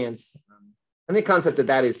Resilience. And the concept of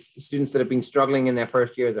that is students that have been struggling in their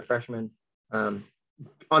first year as a freshman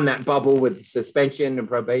on that bubble with suspension and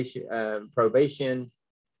probation,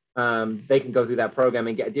 they can go through that program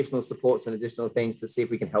and get additional supports and additional things to see if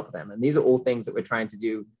we can help them. And these are all things that we're trying to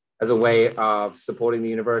do as a way of supporting the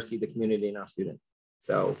university, the community, and our students.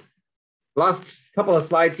 So last couple of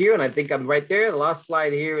slides here, and I think I'm right there. The last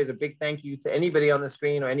slide here is a big thank you to anybody on the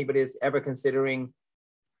screen or anybody that's ever considering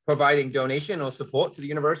providing donation or support to the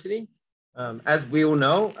university. As we all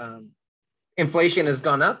know, inflation has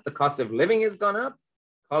gone up, the cost of living has gone up.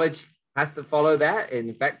 College has to follow that. And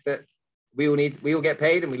in fact, that we will get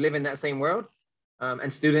paid and we live in that same world.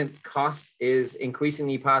 And student cost is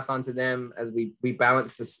increasingly passed on to them as we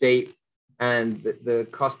balance the state and the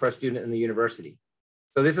cost per student in the university.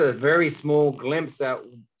 So this is a very small glimpse at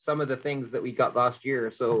some of the things that we got last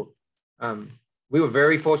year. So we were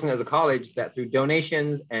very fortunate as a college that through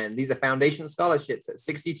donations, and these are foundation scholarships, that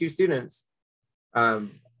 62 students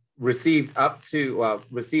received a total of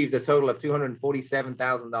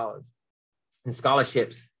 $247,000 in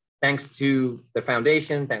scholarships, thanks to the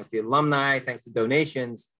foundation, thanks to the alumni, thanks to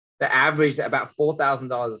donations, that averaged about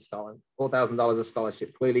 $4,000 a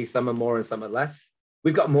scholarship. Clearly, some are more and some are less.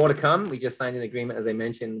 We've got more to come. We just signed an agreement, as I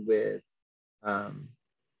mentioned, with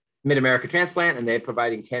Mid-America Transplant, and they're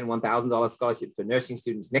providing 10 $1,000 scholarships for nursing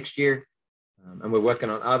students next year. And we're working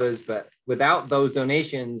on others, but without those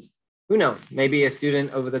donations, who knows? Maybe a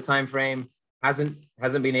student over the time frame hasn't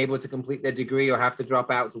been able to complete their degree or have to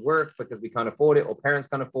drop out to work because we can't afford it or parents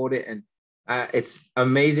can't afford it. And it's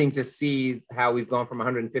amazing to see how we've gone from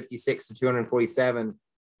 156 to 247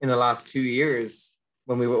 in the last 2 years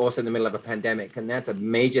when we were also in the middle of a pandemic. And that's a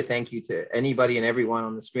major thank you to anybody and everyone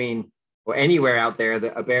on the screen or anywhere out there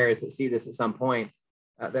that are bearers that see this at some point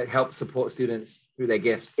that help support students through their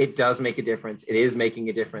gifts. It does make a difference. It is making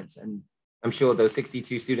a difference. And I'm sure those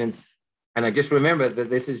 62 students, and I just remember that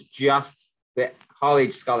this is just the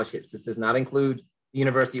college scholarships. This does not include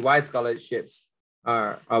university-wide scholarships,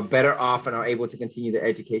 are better off and are able to continue their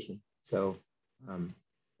education. So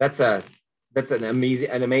that's an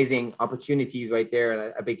amazing opportunity right there.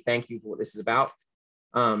 And a big thank you for what this is about.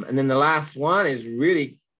 And then the last one is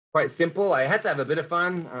really quite simple. I had to have a bit of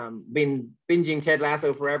fun. Been binging Ted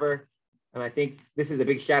Lasso forever. And I think this is a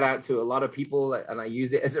big shout out to a lot of people, and I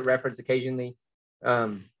use it as a reference occasionally.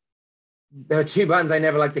 There are two buttons I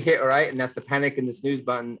never like to hit, all right? And that's the panic and the snooze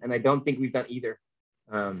button. And I don't think we've done either.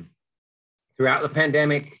 Throughout the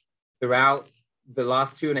pandemic, throughout the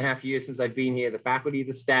last 2.5 years since I've been here, the faculty,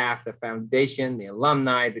 the staff, the foundation, the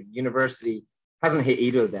alumni, the university hasn't hit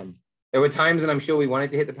either of them. There were times, and I'm sure we wanted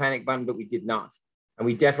to hit the panic button, but we did not. And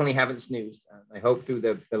we definitely haven't snoozed. I hope through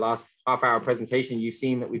the last half-hour presentation, you've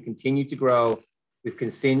seen that we've continued to grow. We've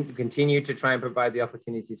continued to try and provide the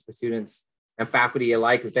opportunities for students and faculty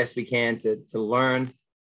alike as best we can to learn.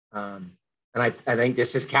 And I think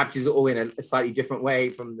this just captures it all in a slightly different way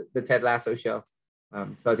from the Ted Lasso show.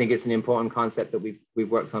 So I think it's an important concept that we've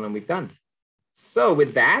worked on and we've done. So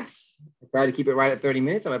with that, I try to keep it right at 30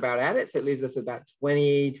 minutes. I'm about at it. So it leaves us about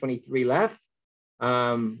 23 left.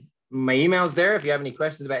 My email's there. If you have any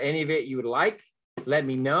questions about any of it you would like, let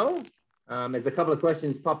me know. There's a couple of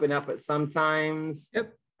questions popping up at some times.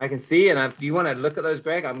 Yep. I can see, and if you want to look at those,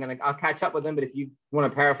 Greg, I'll catch up with them. But if you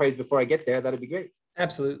want to paraphrase before I get there, that'd be great.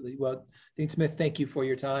 Absolutely. Well, Dean Smith, thank you for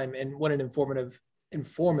your time, and what an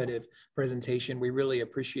informative presentation. We really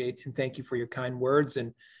appreciate and thank you for your kind words.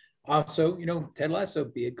 And also, Ted Lasso,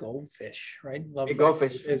 be a goldfish, right? Love Be a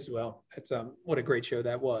goldfish as well. That's what a great show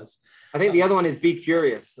that was. I think the other one is be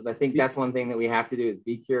curious. I think that's one thing that we have to do is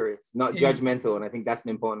be curious, not judgmental. And I think that's an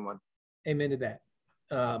important one. Amen to that.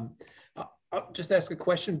 I'll just ask a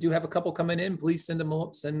question. Do have a couple coming in? Please send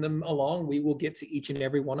them along. We will get to each and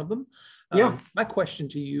every one of them. My question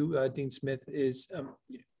to you, Dean Smith, is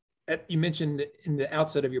you mentioned in the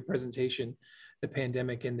outset of your presentation the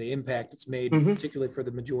pandemic and the impact it's made, particularly for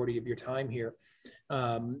the majority of your time here.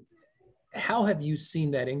 How have you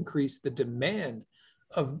seen that increase the demand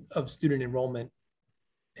of student enrollment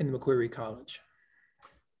in McQueary College?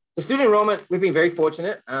 The student enrollment, we've been very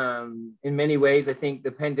fortunate. In many ways, I think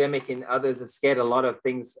the pandemic and others have scared a lot of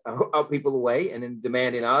things out people away, and in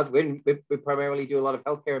demand in ours, we primarily do a lot of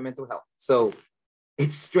healthcare and mental health. So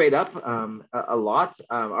it's straight up a lot.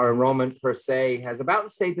 Our enrollment per se has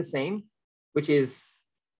about stayed the same, which is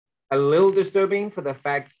a little disturbing for the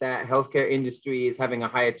fact that healthcare industry is having a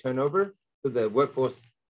higher turnover. So the workforce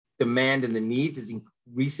demand and the needs is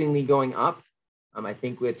increasingly going up. I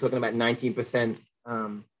think we're talking about 19%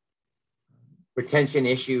 retention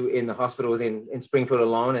issue in the hospitals in Springfield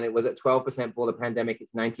alone, and it was at 12% before the pandemic.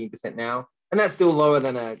 It's 19% now, and that's still lower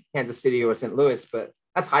than a Kansas City or St. Louis, but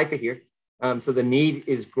that's high for here. So the need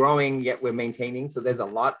is growing, yet we're maintaining. So there's a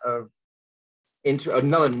lot of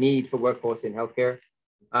another need for workforce in healthcare.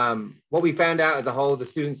 What we found out as a whole, the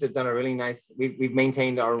students have done a really nice, we've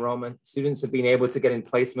maintained our enrollment. Students have been able to get in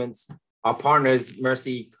placements. Our partners,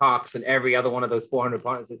 Mercy, Cox, and every other one of those 400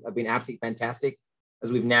 partners have been absolutely fantastic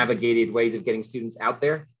as we've navigated ways of getting students out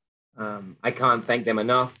there. I can't thank them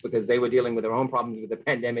enough because they were dealing with their own problems with the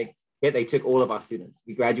pandemic, yet they took all of our students.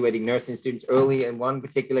 We graduated nursing students early in one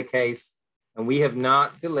particular case, and we have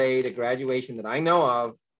not delayed a graduation that I know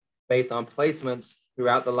of based on placements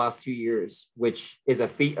throughout the last 2 years, which is a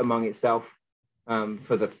feat among itself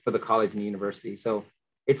for the college and the university. So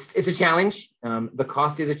it's a challenge. The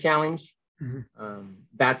cost is a challenge.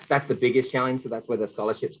 That's the biggest challenge. So that's where the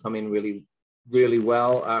scholarships come in really, really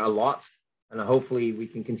well, a lot. And hopefully we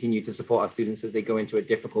can continue to support our students as they go into a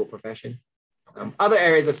difficult profession. Other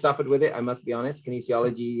areas have suffered with it, I must be honest.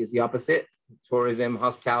 Kinesiology is the opposite. Tourism,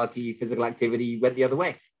 hospitality, physical activity went the other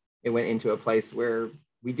way. It went into a place where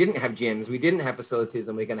we didn't have gyms, we didn't have facilities,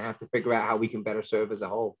 and we're going to have to figure out how we can better serve as a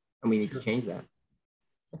whole. And we need to change that.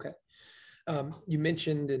 Okay. You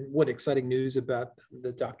mentioned, and what exciting news about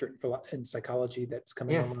the doctorate in psychology that's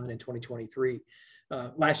coming online in 2023.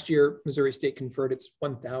 Last year, Missouri State conferred its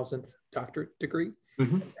 1,000th doctorate degree.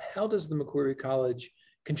 Mm-hmm. How does the McQueary College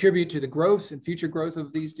contribute to the growth and future growth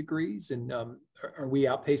of these degrees? And are you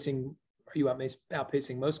outpacing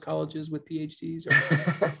most colleges with PhDs?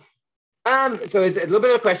 Or? So it's a little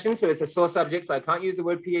bit of a question. So it's a sore subject. So I can't use the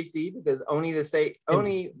word PhD because only the state,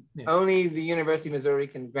 only the University of Missouri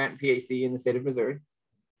can grant PhD in the state of Missouri.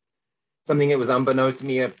 Something that was unbeknownst to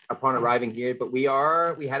me upon arriving here. But we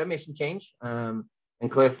had a mission change. And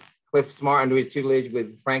Cliff Smart, under his tutelage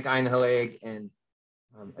with Frank Einhelig and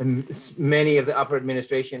many of the upper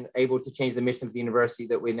administration, able to change the mission of the university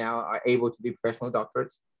that we now are able to do professional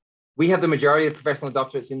doctorates. We have the majority of professional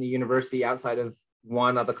doctorates in the university outside of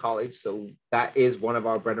one other college. So that is one of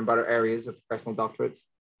our bread and butter areas of professional doctorates.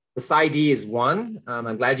 The PsyD is one.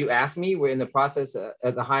 I'm glad you asked me. We're in the process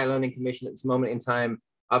at the Higher Learning Commission at this moment in time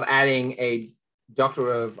of adding a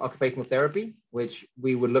Doctor of Occupational Therapy, which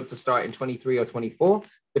we would look to start in 23 or 24,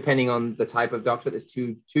 depending on the type of doctorate. There's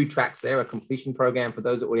two tracks there, a completion program for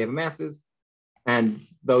those that already have a master's and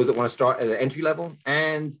those that want to start at an entry level.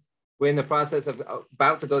 And we're in the process of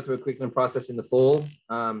about to go through a curriculum process in the fall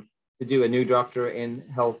to do a new doctorate in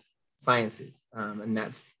health sciences. And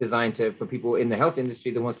that's designed for people in the health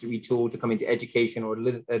industry that wants to retool to come into education or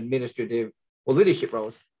administrative or leadership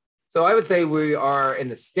roles. So I would say we are in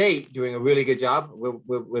the state doing a really good job.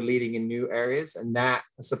 We're leading in new areas, and that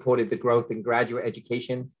supported the growth in graduate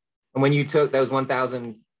education. And when you took those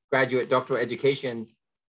 1,000 graduate doctoral education,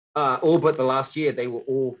 all but the last year, they were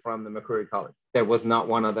all from the McQueary College. There was not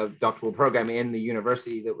one other doctoral program in the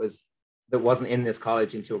university that wasn't in this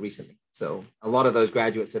college until recently. So a lot of those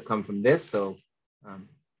graduates have come from this. So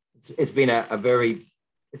it's been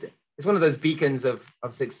it's one of those beacons of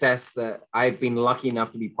success that I've been lucky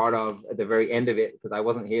enough to be part of at the very end of it, because I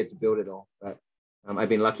wasn't here to build it all, but I've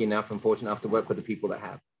been lucky enough and fortunate enough to work with the people that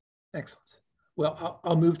have. Excellent. Well,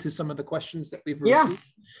 I'll move to some of the questions that we've received.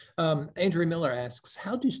 Andrew Miller asks,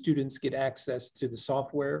 how do students get access to the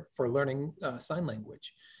software for learning sign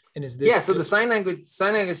language? And is this so the sign language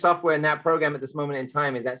software in that program at this moment in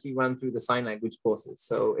time is actually run through the sign language courses.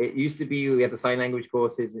 So it used to be we had the sign language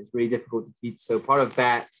courses, and it's really difficult to teach. So part of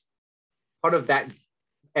that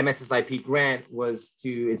MSSIP grant was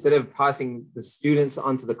to, instead of passing the students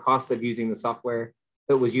onto the cost of using the software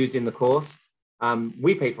that was used in the course,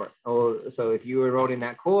 we paid for it. So if you were enrolled in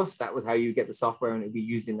that course, that was how you get the software, and it would be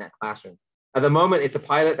used in that classroom. At the moment, it's a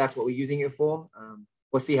pilot. That's what we're using it for.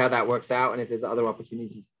 We'll see how that works out and if there's other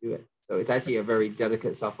opportunities to do it. So it's actually a very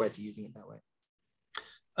delicate software to using it that way.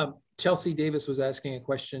 Chelsea Davis was asking a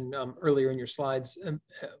question earlier in your slides,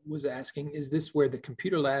 was asking, is this where the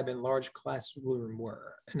computer lab and large classroom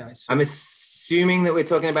were? And I'm assuming that we're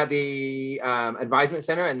talking about the advisement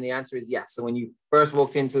center, and the answer is yes. So when you first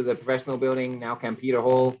walked into the professional building, now Computer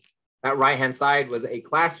Hall, that right-hand side was a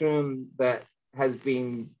classroom that has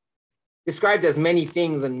been described as many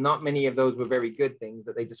things, and not many of those were very good things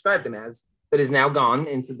that they described them as, that is now gone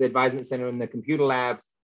into the advisement center, and the computer lab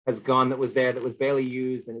has gone that was there, that was barely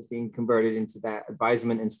used, and it's being converted into that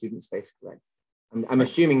advisement and student space. Correct. I'm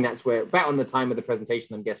assuming that's where, about on the time of the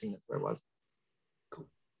presentation, I'm guessing that's where it was. Cool.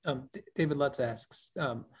 David Lutz asks,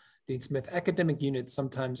 Dean Smith, academic units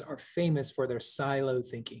sometimes are famous for their silo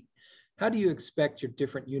thinking. How do you expect your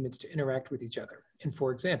different units to interact with each other? And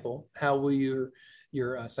for example, how will your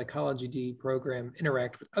psychology D program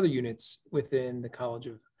interact with other units within the college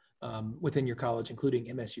within your college, including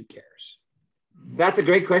MSU Cares? That's a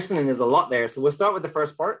great question, and there's a lot there. So we'll start with the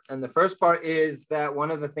first part. And the first part is that one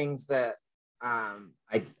of the things that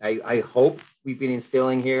I hope we've been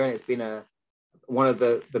instilling here, and it's been one of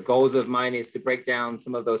the goals of mine, is to break down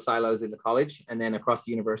some of those silos in the college and then across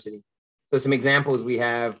the university. So some examples we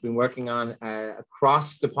have been working on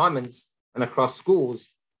across departments and across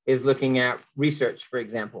schools is looking at research, for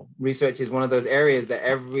example. Research is one of those areas that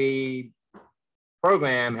every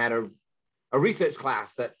program had a research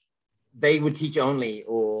class that they would teach only,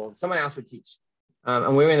 or someone else would teach.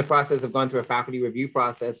 And we're in the process of going through a faculty review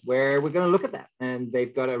process where we're going to look at that. And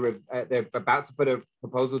they've got they're about to put a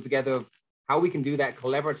proposal together of how we can do that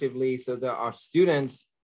collaboratively so that our students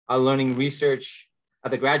are learning research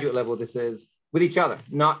at the graduate level. This is with each other,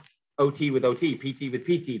 not OT with OT, PT with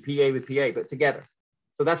PT, PA with PA, but together.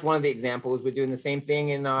 So that's one of the examples. We're doing the same thing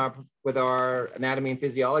with our anatomy and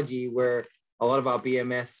physiology, where a lot of our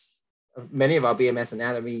BMS, many of our BMS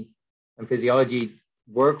anatomy and physiology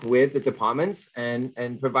work with the departments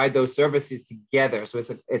and provide those services together. So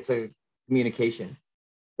it's a communication.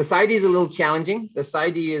 The PsyD is a little challenging. The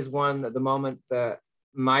PsyD is one at the moment that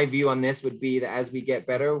my view on this would be that as we get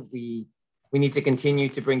better, we need to continue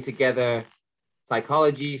to bring together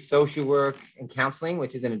psychology, social work, and counseling,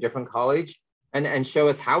 which is in a different college, and show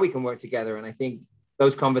us how we can work together. And I think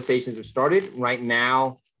those conversations have started right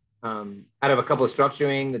now. Out of a couple of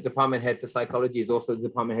structuring, the department head for psychology is also the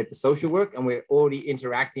department head for social work. And we're already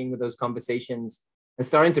interacting with those conversations and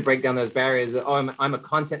starting to break down those barriers. Oh, I'm a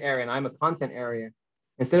content area and I'm a content area.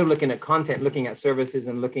 Instead of looking at content, looking at services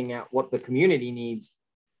and looking at what the community needs.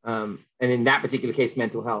 And in that particular case,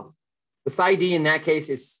 mental health. The PsyD in that case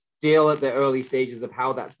is still at the early stages of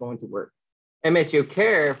how that's going to work. MSU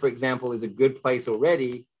Care, for example, is a good place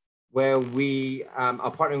already where we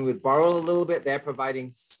are partnering with Borrow a little bit. They're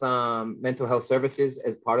providing some mental health services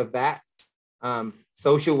as part of that.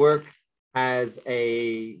 Social work has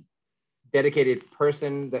a dedicated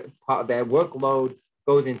person that part of their workload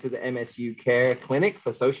goes into the MSU Care clinic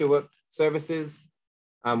for social work services.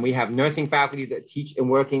 We have nursing faculty that teach and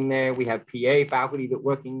working there. We have PA faculty that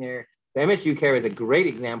working there. The MSU Care is a great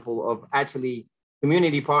example of actually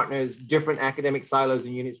community partners, different academic silos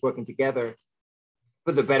and units working together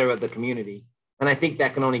for the better of the community. And I think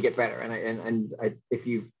that can only get better.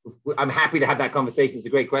 I'm happy to have that conversation. It's a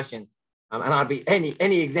great question. And I'll be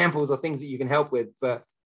any examples or things that you can help with, but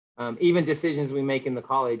even decisions we make in the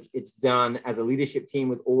college, it's done as a leadership team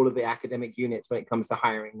with all of the academic units when it comes to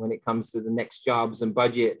hiring, when it comes to the next jobs and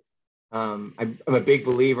budget. I'm a big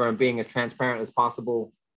believer in being as transparent as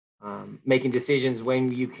possible, making decisions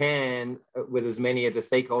when you can with as many of the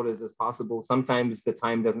stakeholders as possible. Sometimes the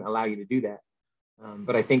time doesn't allow you to do that.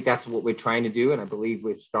 But I think that's what we're trying to do. And I believe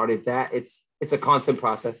we've started that. It's a constant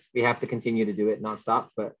process. We have to continue to do it nonstop,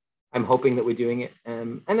 but I'm hoping that we're doing it.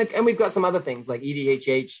 And we've got some other things like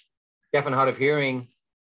EDHH, deaf and hard of hearing.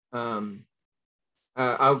 We'll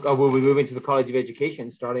be moving to the College of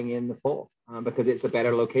Education starting in the fall because it's a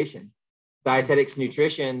better location. Dietetics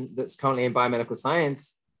nutrition that's currently in biomedical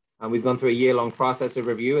science. We've gone through a year-long process of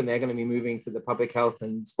review, and they're going to be moving to the public health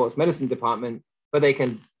and sports medicine department, but they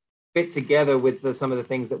can fit together with some of the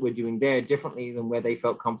things that we're doing there differently than where they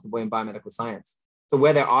felt comfortable in biomedical science. So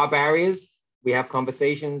where there are barriers, we have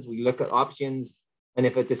conversations, we look at options, and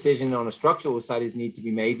if a decision on a structural side is need to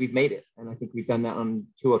be made, we've made it. And I think we've done that on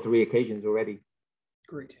 2 or 3 occasions already.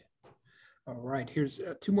 Great. All right, here's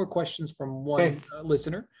 2 more questions from one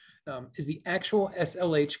listener. Is the actual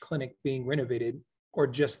SLH clinic being renovated or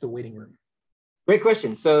just the waiting room? Great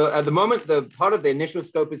question. So at the moment, the part of the initial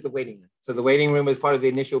scope is the waiting room. So the waiting room is part of the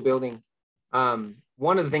initial building.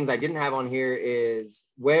 One of the things I didn't have on here is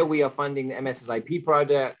where we are funding the MSSIP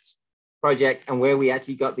project and where we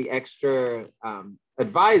actually got the extra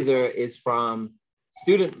advisor is from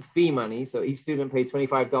student fee money. So each student pays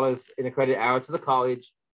 $25 in a credit hour to the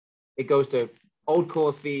college. It goes to old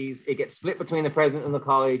course fees. It gets split between the president and the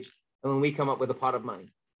college. And then we come up with a pot of money.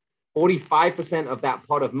 45% of that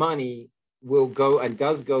pot of money will go and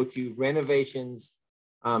does go to renovations,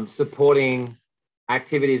 supporting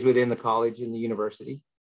activities within the college and the university.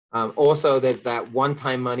 Also, there's that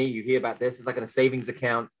one-time money. You hear about this. It's like in a savings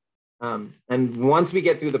account. And once we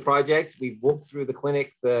get through the project, we've walked through the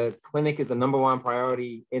clinic. The clinic is the #1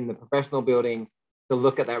 priority in the professional building to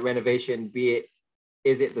look at that renovation, be it,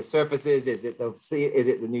 is it the surfaces? Is it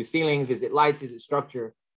the new ceilings? Is it lights? Is it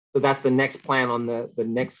structure? So that's the next plan on the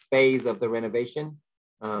next phase of the renovation.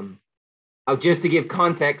 Just to give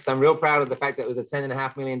context, I'm real proud of the fact that it was a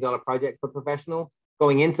 $10.5 million project for professional.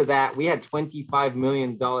 Going into that, we had $25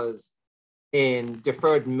 million in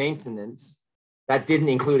deferred maintenance. That didn't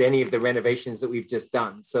include any of the renovations that we've just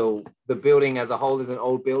done. So the building as a whole is an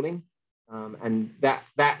old building. And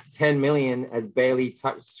that 10 million has barely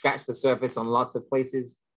scratched the surface on lots of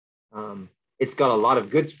places. It's got a lot of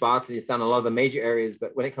good spots and it's done a lot of the major areas,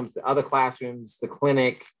 but when it comes to other classrooms, the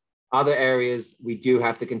clinic, other areas, we do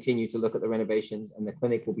have to continue to look at the renovations, and the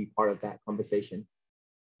clinic will be part of that conversation.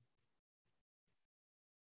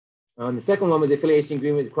 The second one was affiliation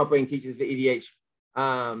agreement with cooperating teachers for EDH.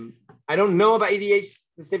 I don't know about EDH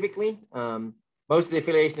specifically. Most of the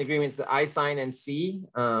affiliation agreements that I sign and see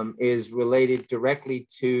is related directly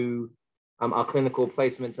to our clinical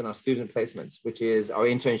placements and our student placements, which is our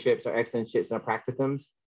internships, our externships, and our practicums.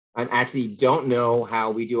 I actually don't know how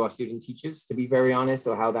we do our student teachers, to be very honest,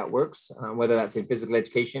 or how that works, whether that's in physical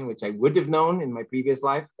education, which I would have known in my previous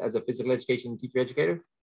life as a physical education teacher educator.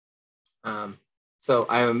 So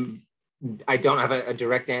I don't have a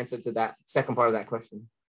direct answer to that second part of that question,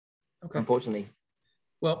 unfortunately.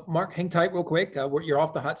 Well, Mark, hang tight real quick. You're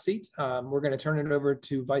off the hot seat. We're going to turn it over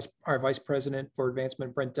to our Vice President for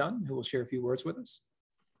Advancement, Brent Dunn, who will share a few words with us.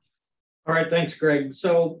 All right, thanks, Greg.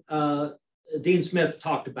 So Dean Smith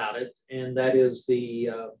talked about it, and that is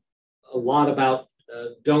a lot about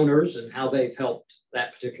donors and how they've helped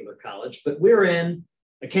that particular college. But we're in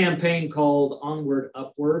a campaign called Onward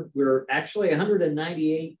Upward. We're actually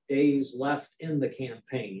 198 days left in the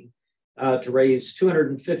campaign to raise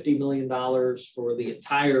 $250 million for the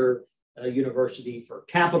entire university for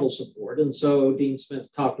capital support. And so Dean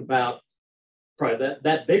Smith talked about probably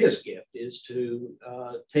that biggest gift is to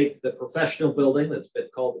take the professional building that's been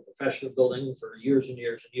called the professional building for years and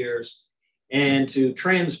years and years and to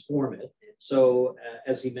transform it. And so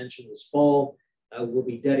as he mentioned this fall, we'll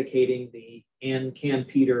be dedicating the Ann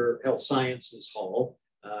Campeter Health Sciences Hall.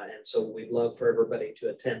 And so we'd love for everybody to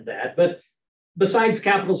attend that. But besides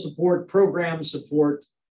capital support, program support,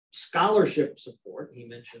 scholarship support, he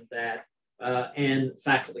mentioned that, and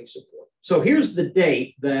faculty support. So here's the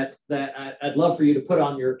date that I'd love for you to put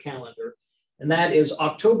on your calendar, and that is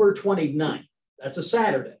October 29th. That's a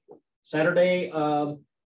Saturday.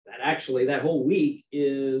 That whole week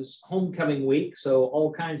is homecoming week, so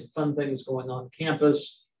all kinds of fun things going on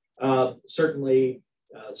campus. Certainly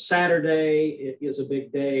Saturday, it is a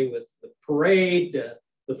big day with the parade,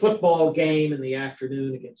 the football game in the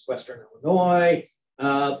afternoon against Western Illinois.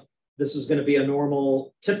 This is going to be a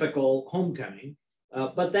normal, typical homecoming.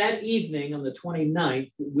 But that evening on the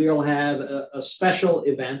 29th, we'll have a special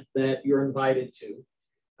event that you're invited to.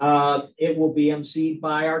 It will be emceed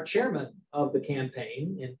by our chairman of the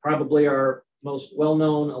campaign and probably our most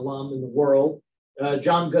well-known alum in the world,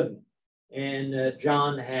 John Goodman. And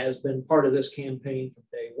John has been part of this campaign from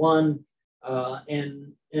day one.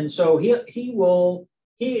 And so he,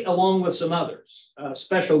 along with some others,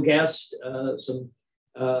 special guests, some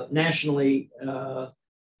nationally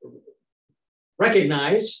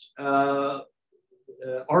recognized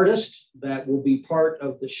artist that will be part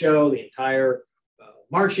of the show, the entire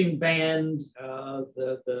marching band,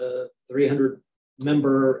 the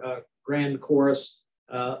 300-member grand chorus.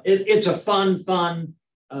 It's a fun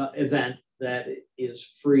event that is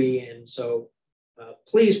free. And so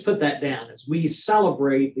please put that down as we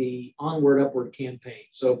celebrate the Onward Upward campaign.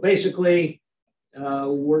 So basically,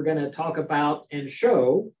 we're going to talk about and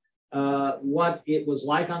show what it was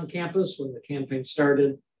like on campus when the campaign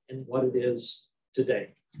started and what it is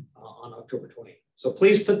today on October 20th. So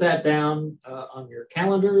please put that down on your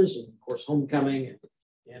calendars, and of course, homecoming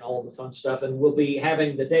and all the fun stuff. And we'll be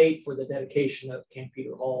having the date for the dedication of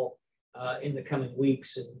Campeter Hall in the coming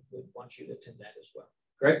weeks, and we want you to attend that as well.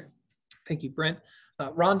 Greg? Thank you, Brent.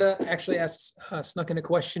 Rhonda actually snuck in a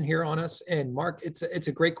question here on us. And Mark, it's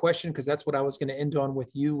a great question because that's what I was going to end on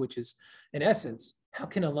with you, which is, in essence, how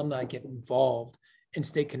can alumni get involved and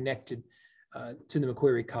stay connected to the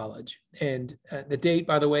McQueary College? And the date,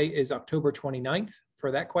 by the way, is October 29th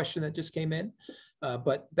for that question that just came in.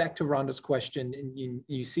 But back to Rhonda's question, and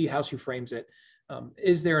you see how she frames it.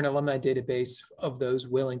 Is there an alumni database of those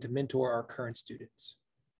willing to mentor our current students?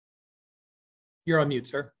 You're on mute,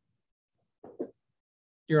 sir.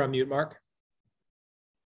 You're on mute, Mark.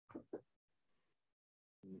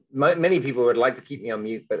 Many people would like to keep me on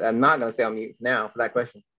mute, but I'm not going to stay on mute now for that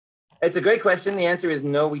question. It's a great question. The answer is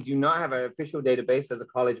no, we do not have an official database as a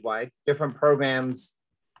college-wide. Different programs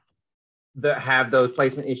that have those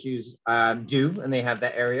placement issues do, and they have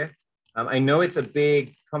that area. I know it's a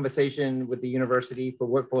big conversation with the university for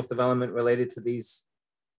workforce development related to these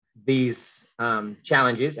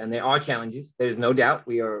challenges, and there are challenges. There's no doubt.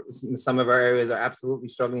 Some of our areas are absolutely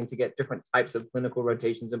struggling to get different types of clinical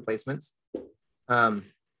rotations and placements.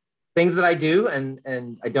 Things that I do, and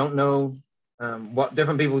I don't know what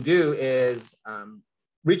different people do, is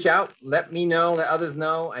reach out, let me know, let others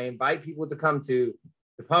know. I invite people to come to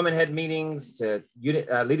department head meetings, to unit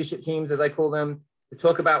leadership teams, as I call them, to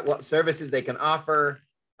talk about what services they can offer.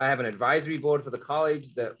 I have an advisory board for the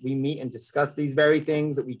college that we meet and discuss these very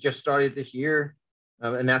things that we just started this year.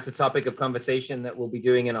 And that's a topic of conversation that we'll be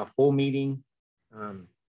doing in our full meeting.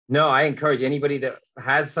 No, I encourage anybody that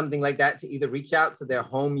has something like that to either reach out to their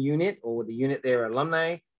home unit or the unit they're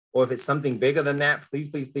alumni, or if it's something bigger than that,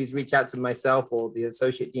 please reach out to myself or the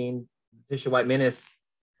Associate Dean, Tisha White-Minnis,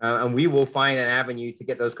 and we will find an avenue to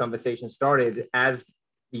get those conversations started as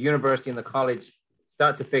the university and the college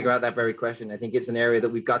start to figure out that very question. I think it's an area that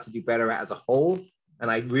we've got to do better at as a whole. And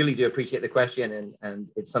I really do appreciate the question, and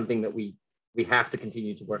it's something that we have to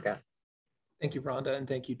continue to work at. Thank you, Rhonda, and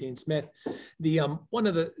thank you, Dean Smith. The one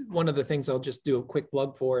of the things I'll just do a quick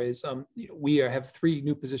plug for is we have 3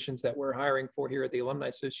 new positions that we're hiring for here at the Alumni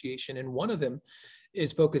Association, and one of them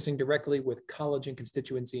is focusing directly with college and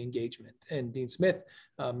constituency engagement. And Dean Smith,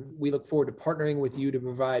 we look forward to partnering with you to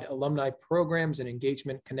provide alumni programs and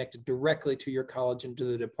engagement connected directly to your college and to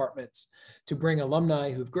the departments to bring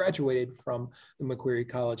alumni who've graduated from the McQueary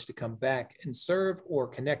College to come back and serve or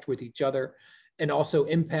connect with each other and also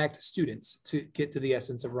impact students, to get to the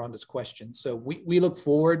essence of Rhonda's question. So we look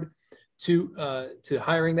forward to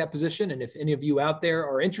hiring that position. And if any of you out there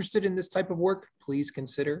are interested in this type of work, please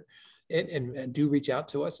consider it, and do reach out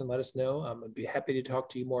to us and let us know. I'd be happy to talk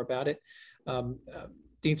to you more about it.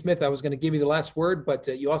 Dean Smith, I was going to give you the last word, but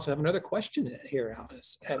you also have another question here,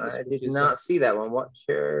 Alice. I did not see that one. Let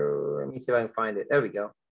me see if I can find it. There we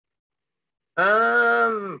go.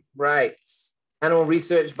 Right. Animal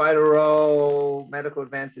research, vital role, medical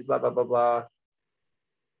advances, blah, blah, blah, blah.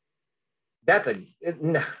 That's a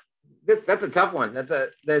tough one. There's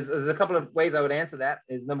a couple of ways I would answer that.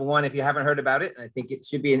 Is number one, if you haven't heard about it, and I think it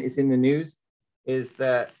should be, it's in the news, is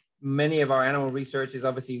that many of our animal research is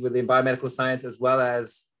obviously within biomedical science, as well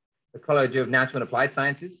as the College of Natural and Applied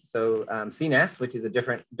Sciences. So CNS, which is a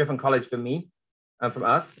different college for me, from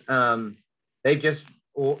us. They've just,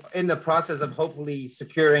 in the process of hopefully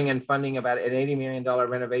securing and funding about an $80 million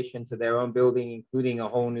renovation to their own building, including a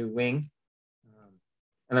whole new wing.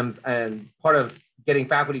 And part of getting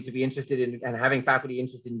faculty to be interested in, and having faculty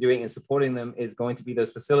interested in doing and supporting them, is going to be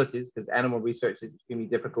those facilities, because animal research is extremely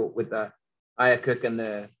difficult with the IACUC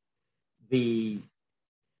and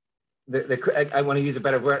I want to use a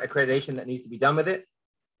better word, accreditation that needs to be done with it.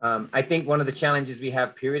 I think one of the challenges we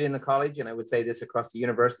have, period, in the college, and I would say this across the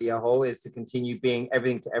university as a whole, is to continue being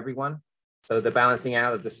everything to everyone. So the balancing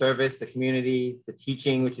out of the service, the community, the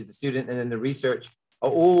teaching, which is the student, and then the research, are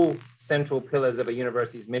all central pillars of a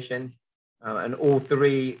university's mission. And all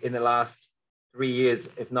three in the last 3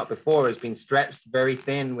 years, if not before, has been stretched very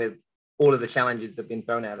thin with all of the challenges that have been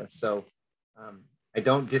thrown at us. So I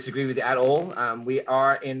don't disagree with it at all. We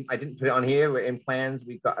are in, I didn't put it on here, we're in plans.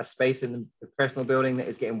 We've got a space in the professional building that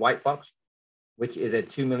is getting white boxed, which is a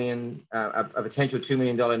potential $2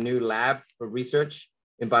 million new lab for research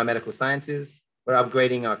in biomedical sciences. We're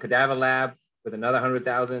upgrading our cadaver lab with another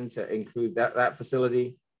 100,000 to include that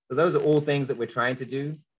facility. So those are all things that we're trying to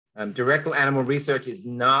do. Direct animal research is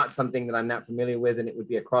not something that I'm not familiar with, and it would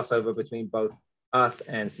be a crossover between both us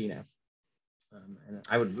and CNAS. And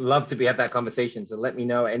I would love to have that conversation. So let me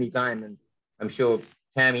know anytime. And I'm sure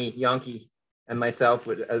Tammy, Yankee, and myself,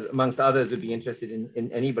 would, amongst others, would be interested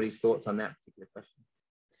in anybody's thoughts on that particular question.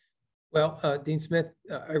 Well, Dean Smith,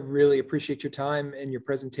 I really appreciate your time and your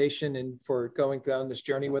presentation, and for going down this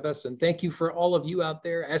journey with us. And thank you for all of you out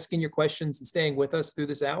there asking your questions and staying with us through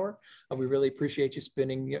this hour. We really appreciate you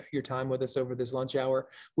spending your time with us over this lunch hour.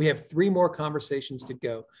 We have 3 more conversations to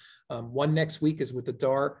go. One next week is with the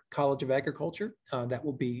Dar College of Agriculture. That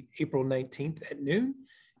will be April 19th at noon.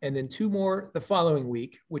 And then 2 more the following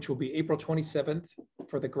week, which will be April 27th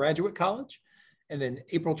for the Graduate College, and then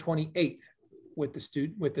April 28th with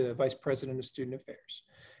the Vice President of Student Affairs.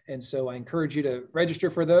 And so I encourage you to register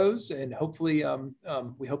for those, and hopefully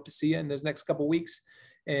we hope to see you in those next couple of weeks.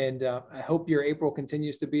 And I hope your April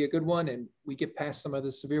continues to be a good one, and we get past some of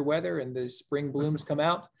the severe weather and the spring blooms come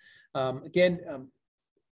out. Again,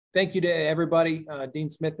 thank you to everybody. Dean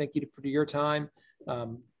Smith, thank you for your time.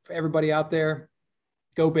 For everybody out there,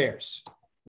 go Bears.